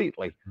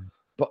completely.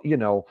 But,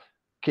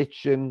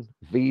 Kitchen,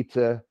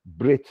 Vita,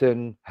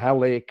 Britton,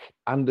 Halleck,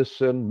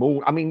 Anderson,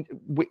 Moore. I mean,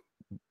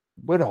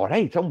 we're all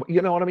right.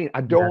 You know what I mean? I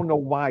don't know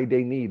why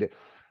they need it.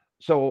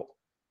 So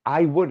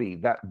I worry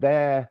that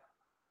they're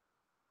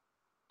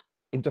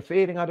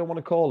interfering, I don't want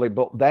to call it,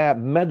 but they're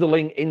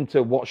meddling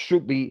into what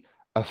should be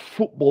a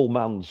football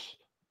man's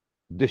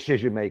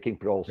decision-making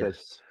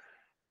process.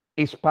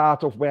 Is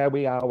part of where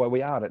we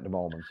are at the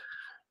moment.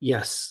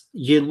 Yes,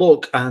 you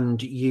look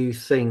and you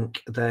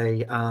think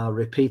they are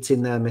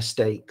repeating their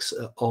mistakes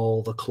at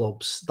all the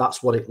clubs.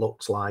 That's what it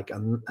looks like,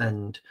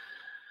 and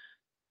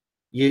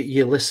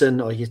you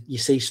listen or you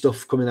see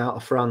stuff coming out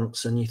of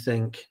France, and you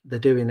think they're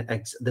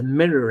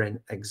mirroring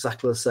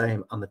exactly the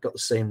same, and they've got the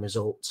same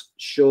results.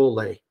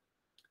 Surely,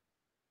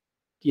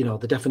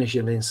 the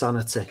definition of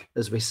insanity,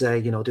 as we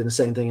say, doing the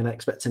same thing and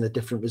expecting a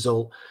different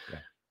result. Yeah.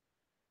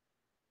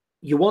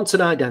 You want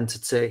an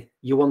identity.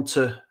 You want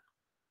to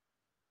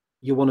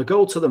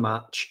go to the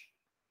match.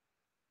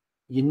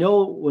 We're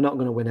not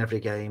going to win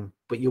every game,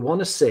 but you want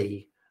to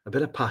see a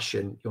bit of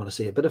passion. You want to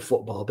see a bit of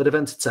football, a bit of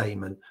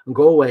entertainment, and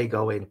go away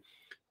going, it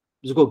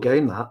was a good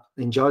game. That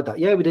enjoyed that.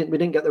 Yeah, we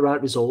didn't get the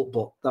right result,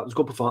 but that was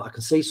good performance. I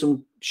can see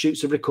some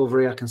shoots of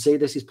recovery. I can see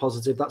this is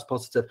positive. That's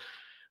positive.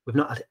 We've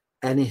not had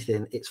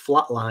anything. It's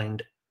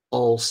flatlined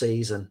all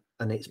season,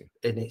 and it's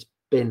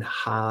been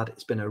hard.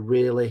 It's been a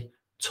really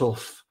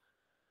tough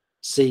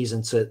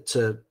season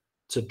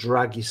to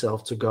drag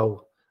yourself to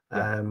go.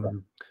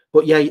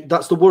 But yeah,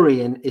 that's the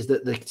worrying, is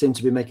that they seem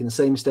to be making the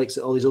same mistakes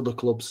at all these other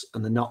clubs,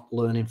 and they're not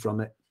learning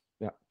from it.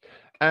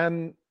 Yeah.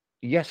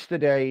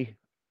 Yesterday,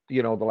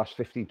 the last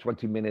 15,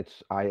 20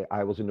 minutes,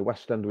 I was in the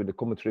West End with the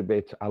commentary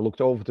bit. I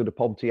looked over to the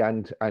Ponty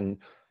end, and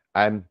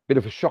bit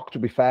of a shock, to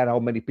be fair, how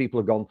many people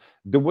have gone.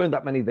 There weren't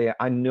that many there.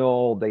 I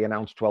know they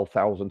announced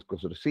 12,000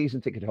 because of the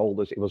season ticket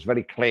holders. It was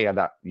very clear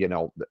that,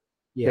 that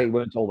they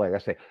weren't all there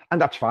yesterday. And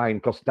that's fine,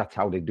 because that's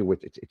how they do it.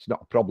 It's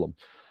not a problem.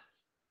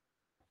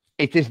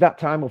 It is that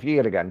time of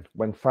year again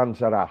when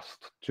fans are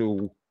asked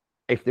to,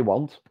 if they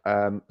want,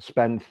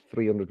 spend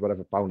 300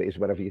 whatever pound it is,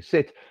 wherever you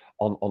sit,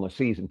 on a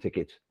season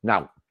ticket.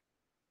 Now,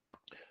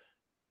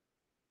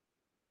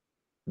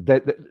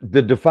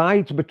 the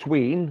divide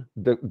between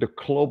the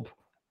club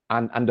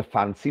and the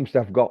fans seems to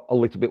have got a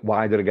little bit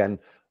wider again,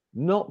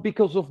 not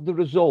because of the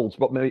results,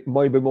 but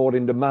maybe more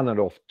in the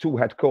manner of two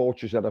head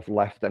coaches that have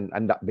left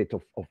and that bit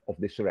of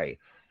disarray.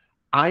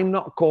 I'm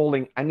not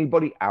calling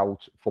anybody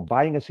out for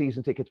buying a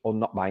season ticket or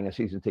not buying a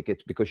season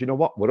ticket, because you know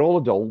what? We're all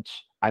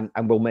adults, and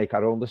we'll make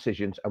our own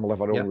decisions, and we'll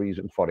have our own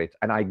reason for it.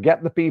 And I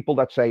get the people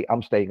that say,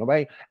 I'm staying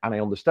away, and I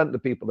understand the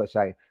people that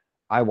say,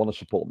 I want to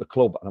support the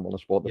club and I want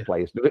to support the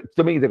players.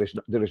 To me, there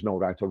is no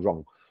right or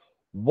wrong.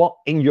 What,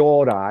 in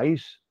your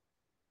eyes,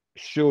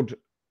 should...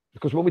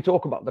 Because when we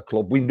talk about the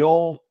club, we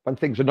know when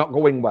things are not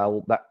going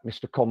well that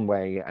Mr.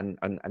 Conway and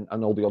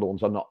all the other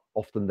ones are not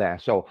often there.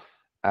 So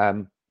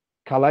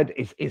Khaled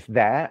is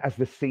there as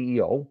the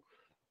CEO.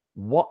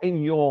 What,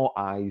 in your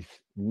eyes,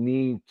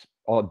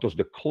 or does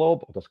the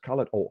club, or does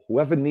Khaled, or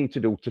whoever need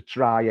to do to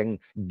try and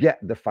get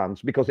the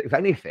fans? Because if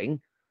anything,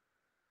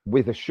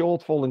 with a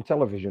shortfall in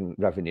television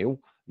revenue,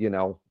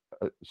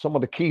 some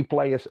of the key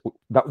players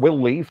that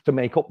will leave to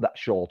make up that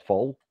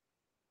shortfall,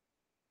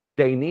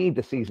 they need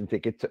the season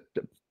ticket to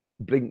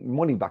bring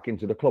money back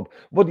into the club.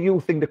 What do you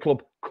think the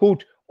club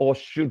could or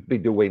should be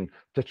doing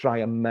to try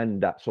and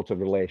mend that sort of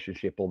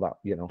relationship, or that,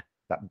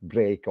 that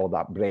break or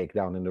that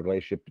breakdown in the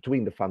relationship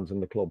between the fans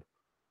and the club?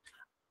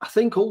 I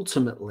think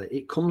ultimately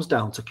it comes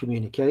down to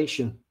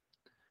communication.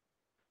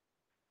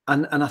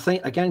 And I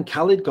think, again,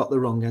 Khaled got the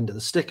wrong end of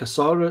the stick. I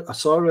saw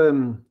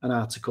an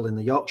article in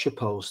the Yorkshire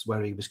Post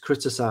where he was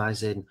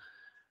criticising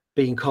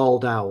being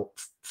called out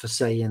for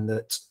saying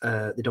that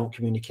they don't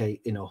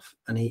communicate enough.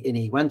 And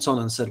he went on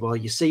and said, well,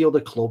 you see other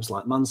clubs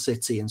like Man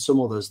City and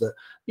some others that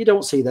you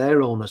don't see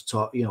their owners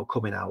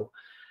coming out.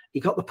 He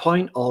got the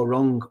point all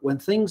wrong. When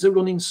things are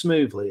running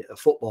smoothly at a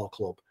football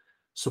club,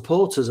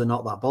 supporters are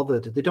not that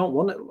bothered. They don't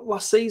want it.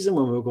 Last season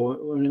when we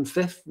were in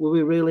fifth, were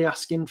we really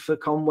asking for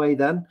Conway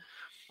then?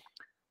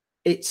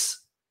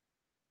 It's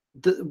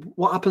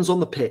what happens on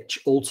the pitch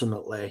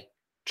ultimately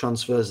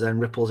transfers then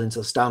ripples into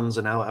the stands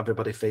and how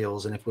everybody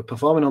feels. And if we're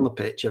performing on the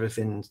pitch,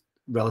 everything's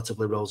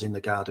relatively rosy in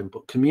the garden.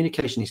 But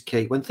communication is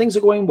key. When things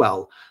are going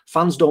well,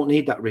 fans don't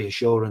need that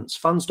reassurance.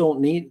 Fans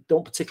don't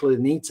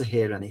particularly need to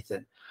hear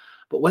anything.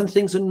 But when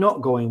things are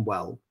not going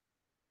well,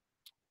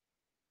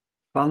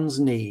 fans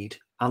need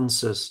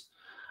answers,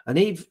 and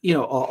even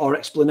or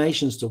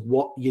explanations to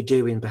what you're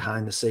doing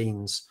behind the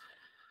scenes.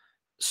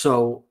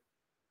 So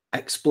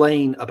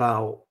explain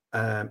about,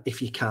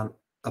 if you can,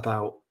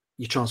 about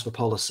your transfer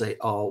policy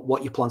or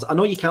what your plans. I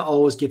know you can't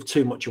always give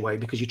too much away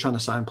because you're trying to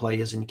sign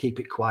players and you keep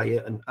it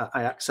quiet, and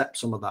I accept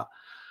some of that.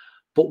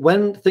 But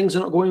when things are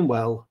not going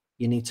well,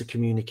 you need to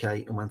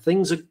communicate. And when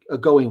things are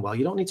going well,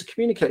 you don't need to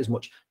communicate as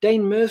much.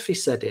 Dane Murphy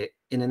said it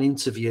in an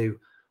interview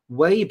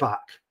way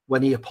back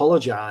when he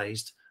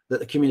apologised that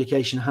the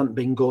communication hadn't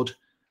been good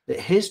at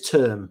his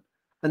term.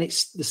 And they're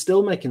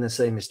still making the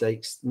same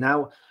mistakes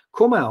now.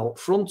 Come out,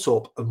 front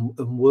up,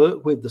 and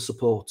work with the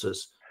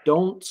supporters.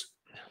 Don't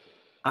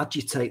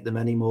agitate them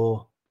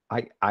anymore.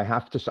 I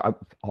have to say, I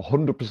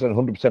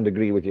 100%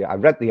 agree with you. I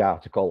read the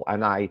article,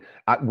 and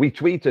we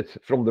tweeted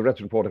from the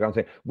Reds Report account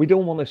saying, we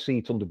don't want a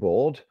seat on the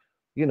board.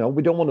 We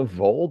don't want to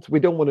vote. We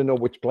don't want to know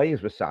which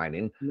players we're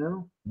signing.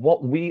 No.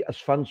 What we as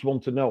fans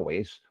want to know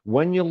is,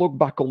 when you look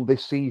back on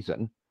this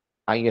season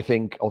and you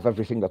think of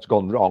everything that's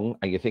gone wrong,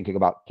 and you're thinking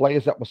about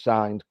players that were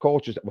signed,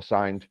 coaches that were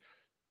signed,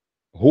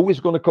 who is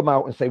going to come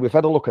out and say, we've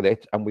had a look at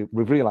it and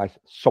we've realised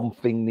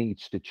something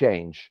needs to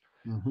change?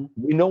 Mm-hmm.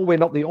 We know we're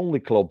not the only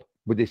club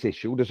with this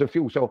issue. There's a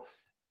few. So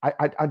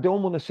I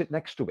don't want to sit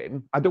next to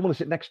him. I don't want to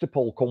sit next to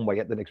Paul Conway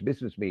at the next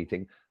business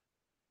meeting.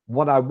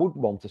 What I would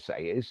want to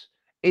say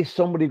is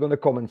somebody going to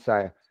come and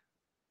say,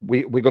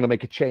 we're going to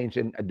make a change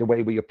in the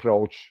way we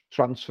approach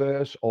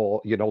transfers,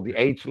 or, the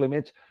age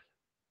limit?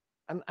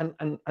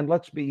 And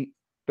let's be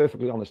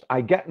perfectly honest.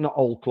 I get not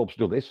all clubs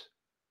do this,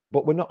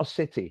 but we're not a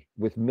city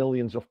with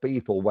millions of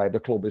people where the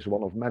club is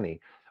one of many.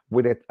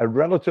 With a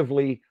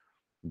relatively,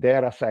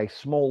 dare I say,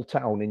 small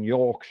town in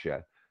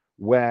Yorkshire,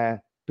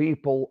 where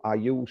people are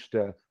used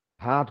to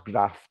hard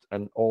graft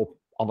and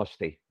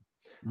honesty.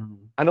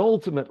 And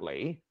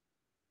ultimately,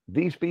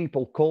 these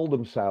people call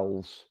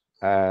themselves,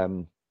 what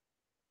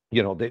do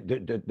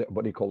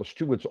you call the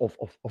stewards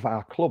of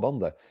our club,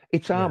 aren't they?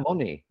 It's our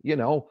money,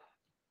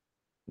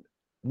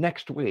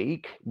 Next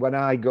week, when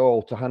I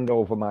go to hand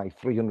over my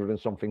 300 and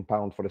something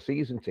pound for a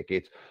season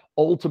ticket,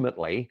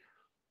 ultimately,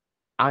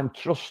 I'm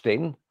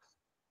trusting,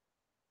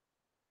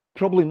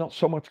 probably not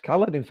so much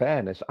Callum, in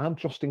fairness, I'm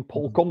trusting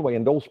Paul Conway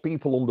and those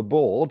people on the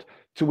board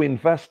to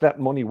invest that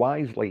money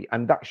wisely.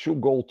 And that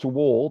should go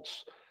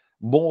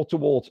more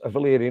towards a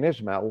Valerian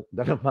Ismail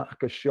than a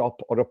Marcus Shop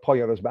or a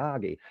Poyer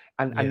Asbaghi.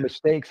 And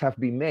mistakes have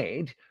been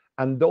made.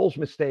 And those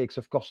mistakes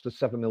have cost us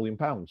 £7 million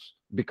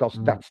because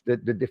that's the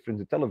difference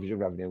in television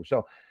revenue.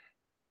 So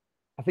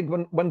I think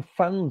when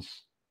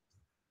fans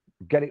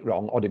get it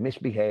wrong or they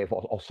misbehave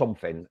or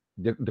something,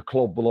 the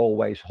club will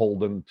always hold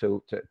them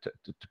to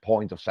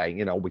point of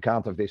saying, we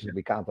can't have this and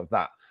we can't have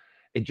that.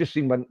 It just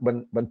seems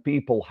when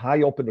people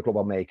high up in the club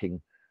are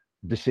making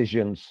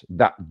decisions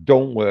that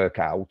don't work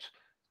out,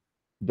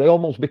 they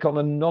almost become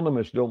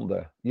anonymous, don't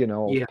they?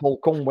 Paul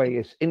Conway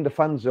is in the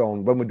fan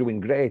zone when we're doing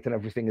great and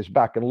everything is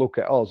back, and look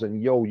at us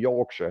and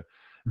Yorkshire.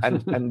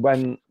 And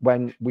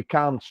when we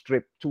can't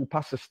strip two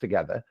passes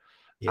together,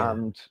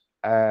 and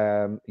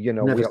never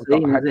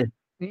seen,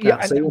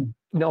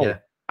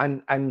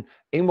 and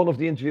in one of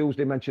the interviews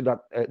they mentioned that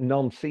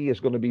non-C is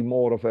going to be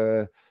more of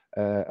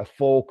a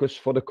focus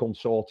for the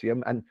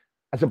consortium. And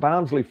as a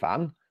Barnsley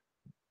fan,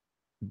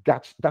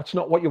 that's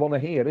not what you want to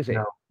hear, is it?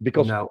 No,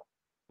 because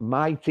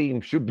my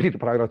team should be the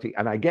priority.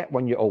 And I get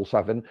when you're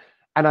 07,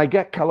 and I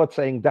get Khaled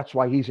saying that's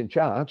why he's in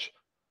charge,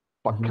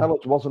 but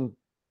Khaled wasn't.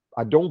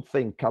 I don't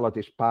think Khaled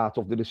is part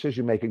of the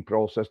decision-making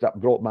process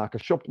that brought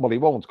Marcus Shupp. Well, he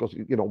won't, because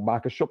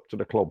Marcus Shupp to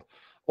the club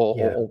or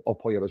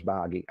Poyer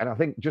Asbaghi. And I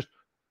think just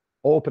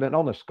open and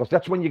honest, because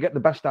that's when you get the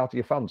best out of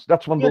your fans.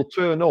 That's when they'll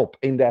turn up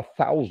in their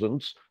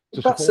thousands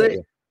to support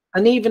you.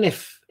 And even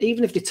if they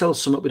tell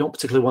us something we don't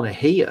particularly want to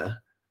hear,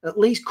 at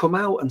least come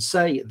out and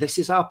say, this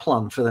is our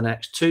plan for the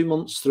next 2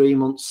 months, 3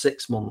 months,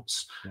 6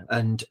 months,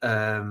 and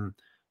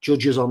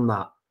judge us on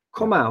that.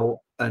 Come out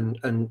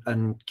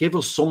and give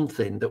us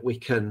something that we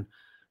can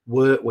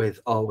work with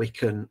or we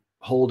can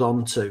hold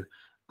on to.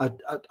 I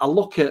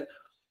liken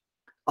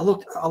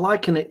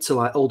it to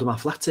like Oldham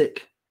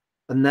Athletic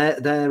and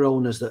their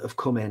owners that have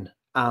come in,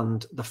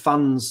 and the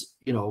fans,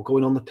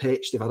 going on the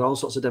pitch. They've had all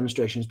sorts of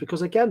demonstrations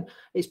because, again,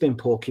 it's been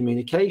poor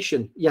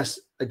communication. Yes,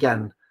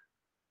 again,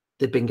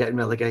 they've been getting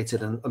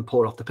relegated and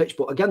poor off the pitch.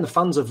 But again, the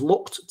fans have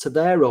looked to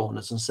their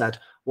owners and said,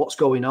 what's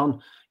going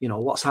on?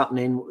 What's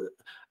happening?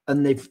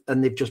 And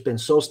they've just been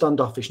so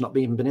standoffish, not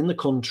even been in the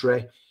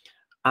country.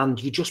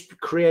 And you just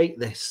create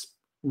this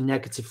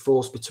negative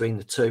force between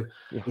the two.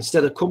 Yeah.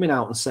 Instead of coming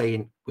out and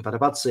saying, we've had a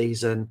bad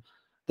season,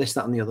 this,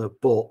 that, and the other,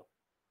 but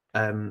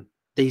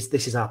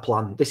this is our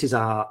plan. This is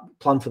our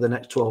plan for the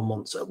next 12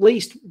 months. At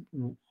least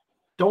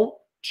don't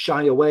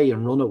shy away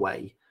and run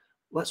away.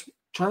 Let's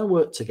try and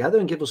work together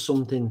and give us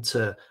something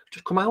to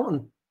just come out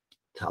and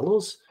tell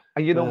us.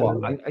 And you know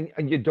what?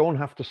 And you don't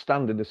have to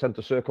stand in the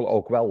centre circle at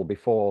Oakwell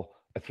before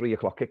a 3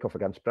 o'clock kickoff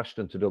against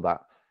Preston to do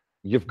that.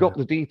 You've got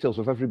the details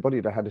of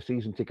everybody that had a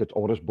season ticket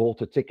or has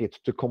bought a ticket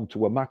to come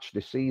to a match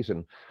this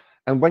season.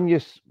 And when you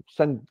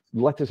send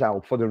letters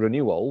out for the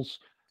renewals,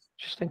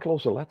 just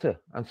enclose a letter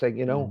and say,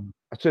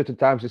 at certain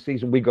times this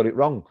season we got it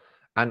wrong,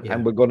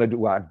 and we're going to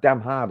do our damn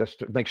hardest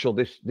to make sure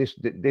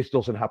this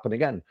doesn't happen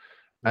again.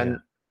 And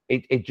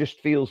it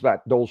just feels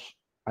that those,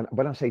 and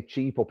when I say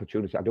cheap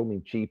opportunity, I don't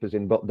mean cheap as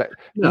in, but that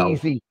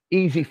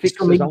easy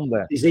fixes on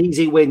there. There's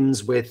easy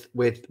wins with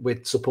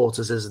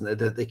supporters, isn't there?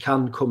 That they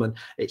can come, and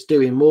it's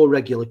doing more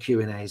regular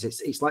Q&As.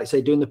 It's like,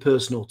 say, doing the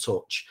personal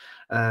touch.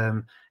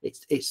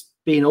 It's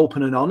being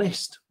open and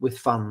honest with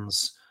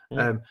fans.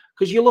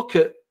 Because you look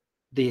at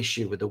the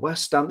issue with the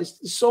West Ham,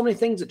 there's so many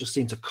things that just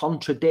seem to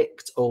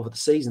contradict over the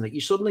season that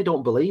you suddenly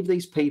don't believe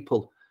these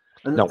people.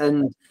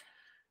 And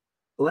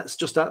let's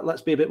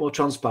be a bit more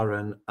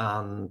transparent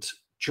and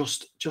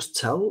just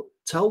tell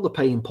the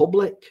paying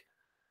public.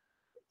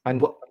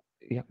 And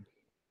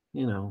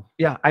and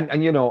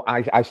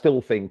I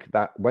still think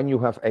that when you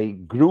have a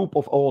group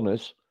of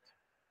owners,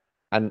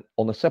 and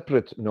on a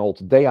separate note,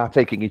 they are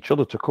taking each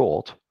other to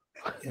court.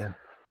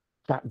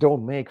 That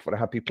don't make for a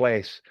happy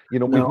place.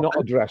 We've not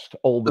addressed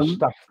all the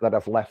stuff that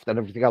have left and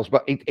everything else.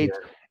 But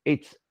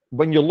it's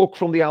when you look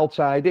from the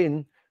outside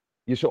in,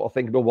 you sort of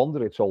think, no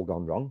wonder it's all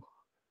gone wrong.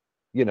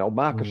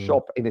 Marcus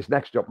Shop in his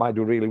next job might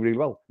do really, really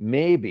well.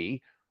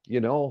 Maybe,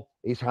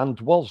 his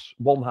hand was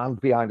one hand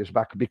behind his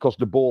back because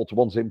the board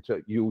wants him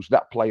to use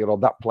that player or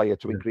that player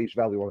to increase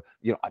value. Or,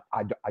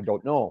 I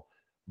don't know.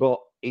 But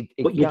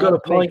you've got a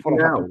point for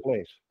now. a happy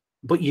place.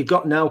 But you've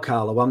got now,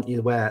 Carlo, haven't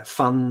you, where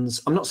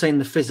fans, I'm not saying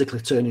they're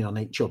physically turning on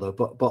each other,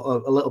 but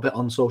a little bit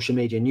on social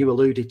media, and you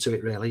alluded to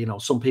it really,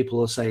 some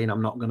people are saying,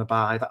 I'm not going to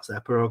buy, that's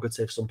their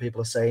prerogative. Some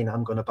people are saying,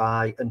 I'm going to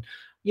buy. And,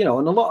 and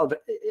a lot of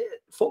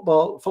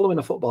football, following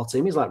a football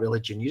team is like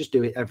religion. You just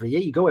do it every year.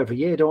 You go every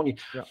year, don't you?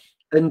 Yeah.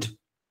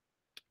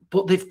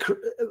 But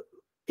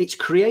it's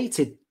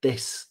created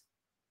this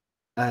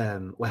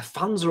where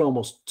fans are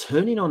almost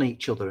turning on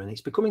each other, and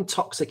it's becoming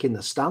toxic in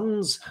the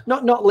stands.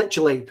 Not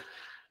literally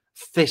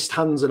fist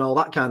hands and all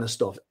that kind of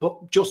stuff,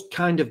 but just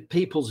kind of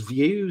people's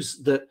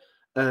views that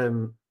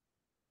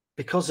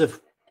because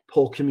of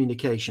poor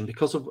communication,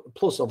 because of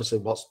plus obviously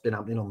what's been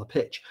happening on the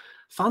pitch,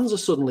 fans are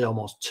suddenly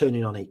almost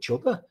turning on each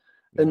other,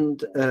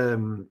 and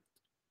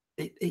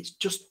it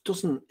just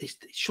doesn't. It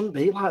shouldn't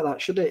be like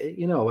that, should it?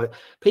 You know,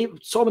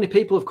 so many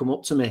people have come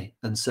up to me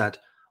and said,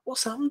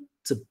 "What's happened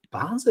to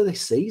Barnsley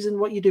this season?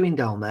 What are you doing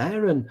down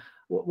there? And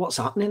what's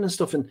happening and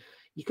stuff?" And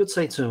you could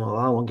say to them, "Well,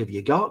 how long have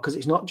you got?" Because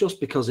it's not just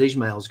because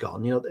Ismail's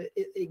gone. You know,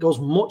 it goes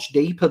much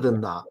deeper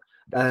than that.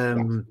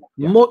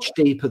 Much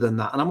deeper than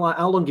that. And I'm like,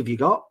 how long have you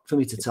got for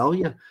me to tell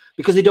you?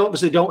 Because they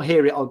obviously don't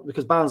hear it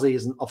because Barnsley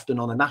isn't often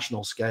on a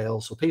national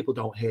scale, so people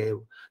don't hear.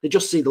 They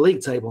just see the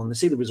league table and they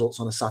see the results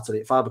on a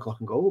Saturday at 5 o'clock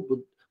and go, "Oh, but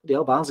the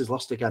hell, Barnsley's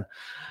lost again."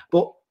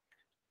 But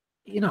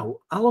you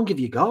know, how long have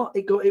you got?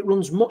 It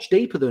runs much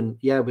deeper than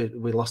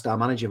we lost our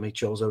manager and we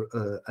chose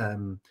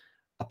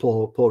a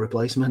poor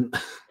replacement.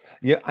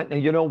 Yeah,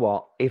 and you know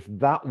what? If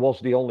that was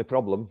the only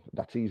problem,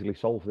 that's easily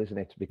solved, isn't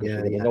it? Because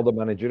you get another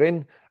manager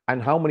in,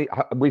 and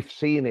we've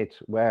seen it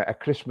where at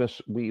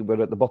Christmas we were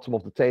at the bottom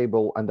of the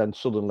table, and then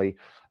suddenly,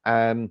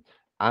 and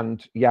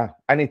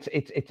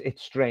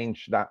it's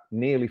strange that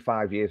nearly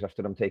 5 years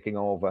after them taking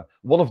over,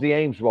 one of the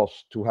aims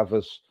was to have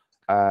us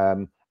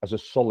as a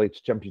solid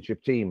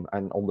championship team,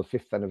 and on the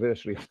 5th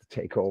anniversary of the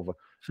takeover,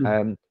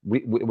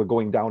 we were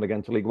going down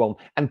again to League One,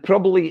 and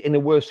probably in a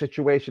worse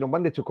situation than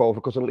when they took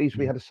over, because at least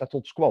we had a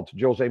settled squad.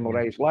 Jose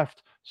Moraes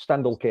left,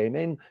 Stendhal came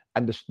in,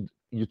 and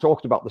you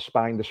talked about the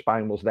spine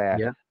was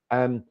there.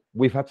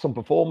 We've had some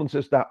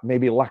performances that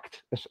maybe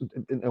lacked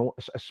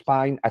a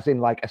spine, as in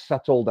like a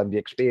settled and the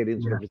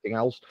experience and everything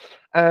else.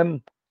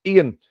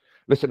 Ian,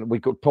 listen,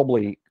 we could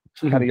probably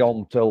carry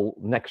on till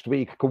next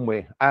week, couldn't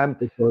we?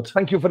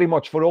 Thank you very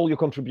much for all your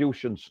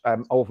contributions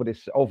over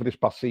this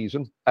past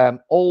season.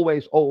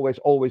 Always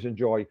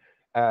enjoy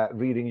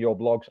reading your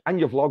blogs and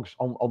your vlogs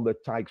on the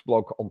Tigers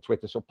blog on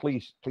Twitter. So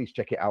please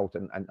check it out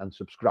and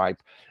subscribe.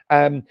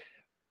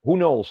 Who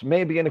knows?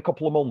 Maybe in a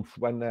couple of months,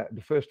 when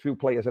the first few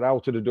players are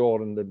out of the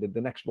door and the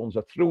next ones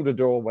are through the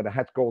door, when the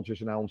head coach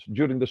is announced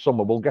during the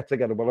summer, we'll get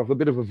together. We'll have a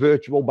bit of a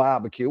virtual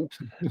barbecue,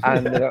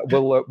 and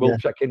we'll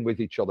check in with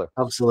each other.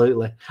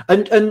 Absolutely.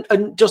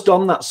 And just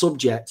on that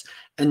subject,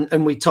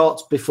 and we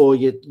talked before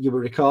you were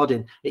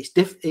recording.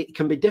 It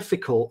can be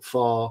difficult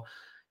for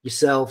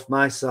yourself,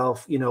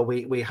 myself. You know,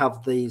 we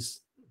have these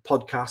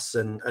podcasts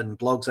and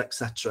blogs,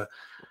 etc.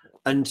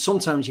 And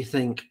sometimes you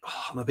think,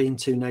 "Oh, am I being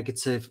too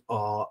negative?"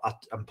 Or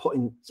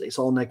it's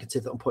all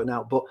negative that I'm putting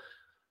out. But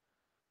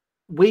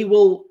we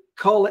will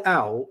call it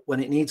out when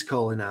it needs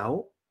calling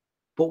out,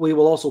 but we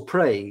will also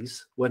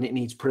praise when it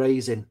needs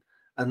praising.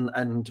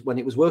 And when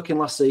it was working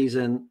last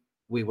season,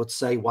 we would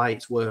say why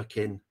it's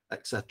working,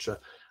 etc.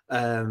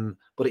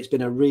 But it's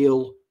been a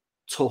real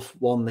tough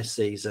one this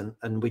season.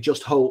 And we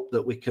just hope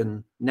that we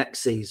can next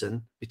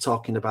season be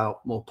talking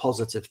about more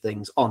positive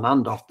things on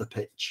and off the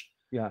pitch.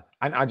 Yeah,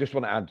 and I just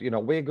want to add, you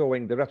know,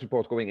 the Red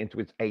Report's going into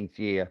its 8th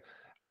year.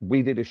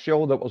 We did a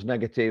show that was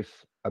negative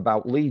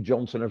about Lee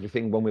Johnson,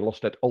 everything, when we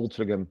lost at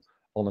Altrincham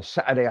on a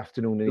Saturday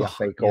afternoon in the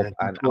FA Cup,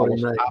 and I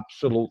was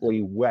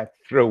absolutely wet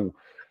through.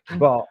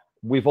 But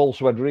we've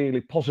also had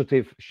really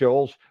positive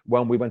shows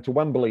when we went to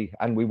Wembley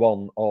and we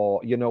won, or,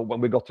 you know, when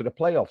we got to the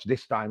playoffs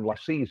this time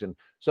last season.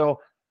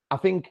 So I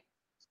think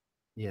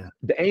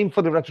the aim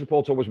for the Red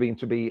Report always been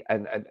to be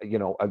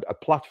a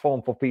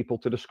platform for people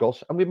to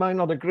discuss, and we might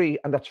not agree,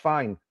 and that's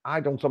fine. I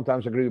don't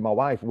sometimes agree with my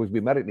wife. We've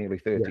been married nearly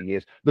 30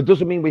 years. That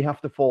doesn't mean we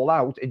have to fall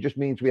out. It just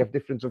means we have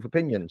difference of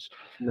opinions.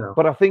 No.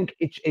 But I think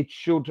it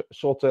should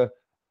sort of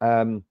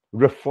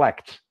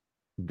reflect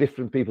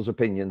different people's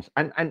opinions.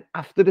 And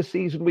after the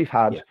season we've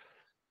had,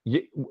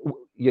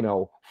 you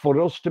know,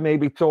 for us to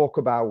maybe talk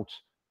about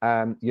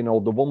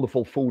the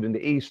wonderful food in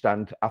the East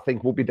End, I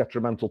think will be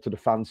detrimental to the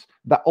fans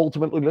that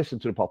ultimately listen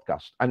to the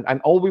podcast.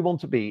 And all we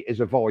want to be is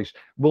a voice.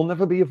 We'll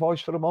never be a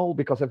voice for them all,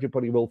 because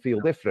everybody will feel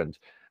different.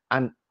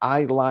 And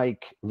I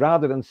like,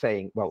 rather than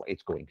saying, well,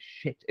 it's going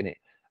shit in it,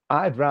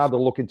 I'd rather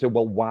look into,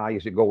 well, why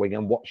is it going,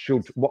 and what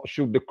should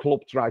the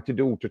club try to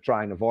do to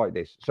try and avoid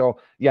this? So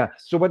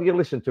so whether you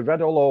listen to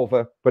Red All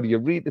Over, whether you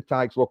read the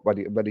Tigers Look,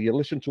 whether you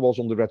listen to us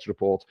on the Reds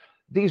Report,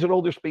 these are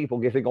all just people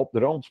giving up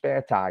their own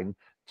spare time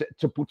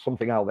to put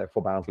something out there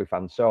for Barnsley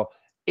fans. So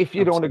if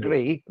you don't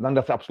agree, then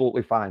that's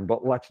absolutely fine.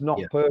 But let's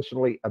not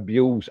personally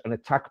abuse and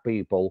attack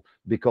people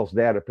because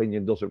their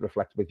opinion doesn't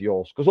reflect with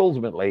yours. Because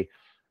ultimately,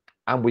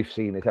 and we've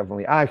seen it, haven't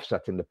we? I've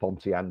sat in the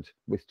Ponty end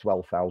with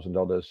 12,000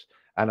 others,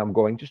 and I'm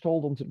going, just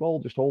hold on to the ball,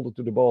 just hold on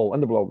to the ball.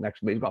 And the bloke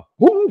next to me is going,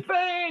 hoof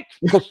it!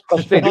 Because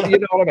you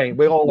know what I mean?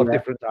 We all have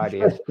different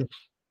ideas.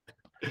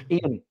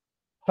 Ian,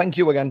 thank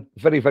you again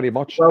very, very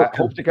much. I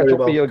hope to catch up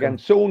with you again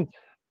soon.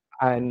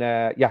 And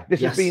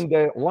this has been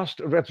the last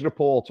Reds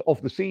Report of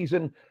the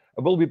season.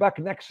 We'll be back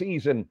next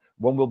season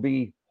when we'll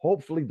be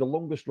hopefully the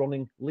longest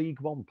running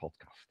League One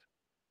podcast.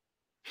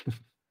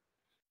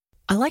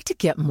 I like to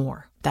get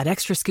more. That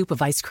extra scoop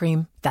of ice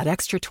cream, that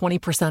extra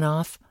 20%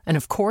 off, and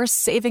of course,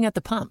 saving at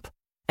the pump.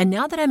 And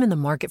now that I'm in the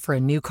market for a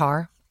new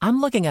car,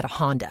 I'm looking at a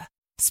Honda,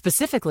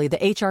 specifically the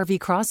HR-V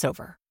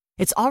crossover.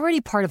 It's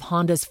already part of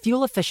Honda's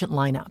fuel-efficient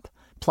lineup.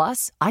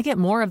 Plus, I get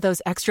more of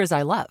those extras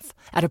I love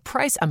at a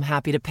price I'm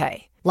happy to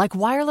pay, like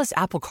wireless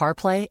Apple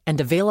CarPlay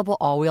and available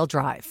all-wheel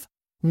drive.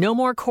 No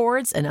more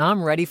cords, and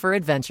I'm ready for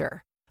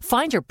adventure.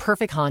 Find your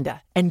perfect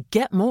Honda and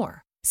get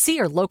more. See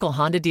your local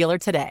Honda dealer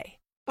today.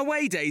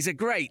 Away days are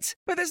great,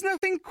 but there's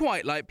nothing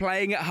quite like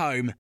playing at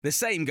home. The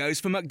same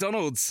goes for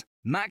McDonald's.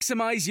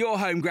 Maximise your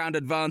home ground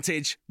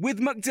advantage with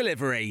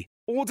McDelivery.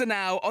 Order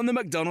now on the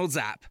McDonald's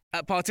app.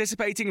 At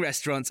participating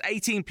restaurants,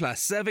 18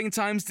 plus, serving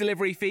times,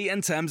 delivery fee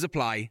and terms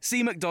apply.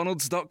 See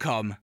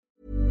mcdonalds.com.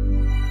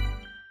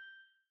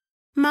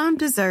 Mom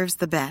deserves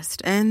the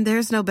best, and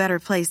there's no better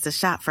place to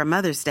shop for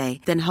Mother's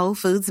Day than Whole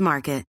Foods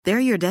Market. They're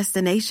your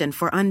destination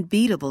for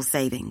unbeatable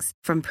savings,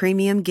 from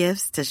premium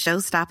gifts to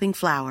show-stopping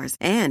flowers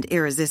and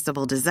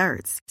irresistible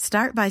desserts.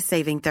 Start by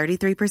saving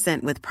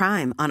 33% with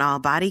Prime on all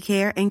body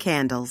care and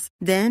candles.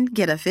 Then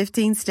get a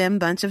 15-stem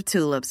bunch of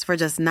tulips for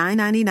just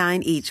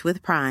 $9.99 each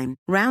with Prime.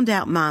 Round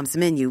out Mom's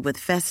menu with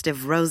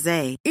festive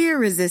rosé,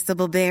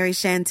 irresistible berry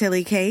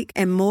chantilly cake,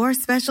 and more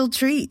special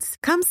treats.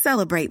 Come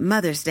celebrate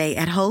Mother's Day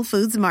at Whole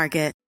Foods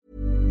Market.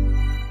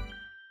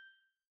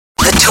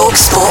 The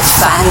TalkSport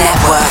Fan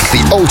Network.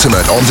 The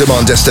ultimate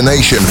on-demand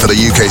destination for the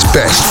UK's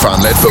best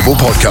fan-led football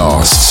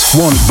podcasts.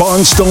 Want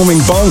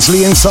barnstorming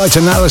Barnsley insight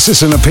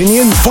analysis and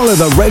opinion? Follow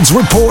the Reds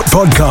Report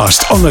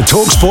podcast on the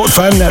TalkSport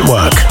Fan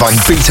Network.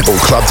 Unbeatable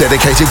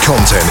club-dedicated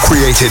content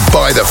created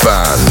by the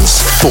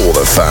fans, for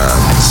the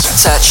fans.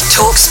 Search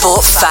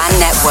TalkSport Fan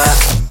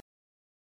Network.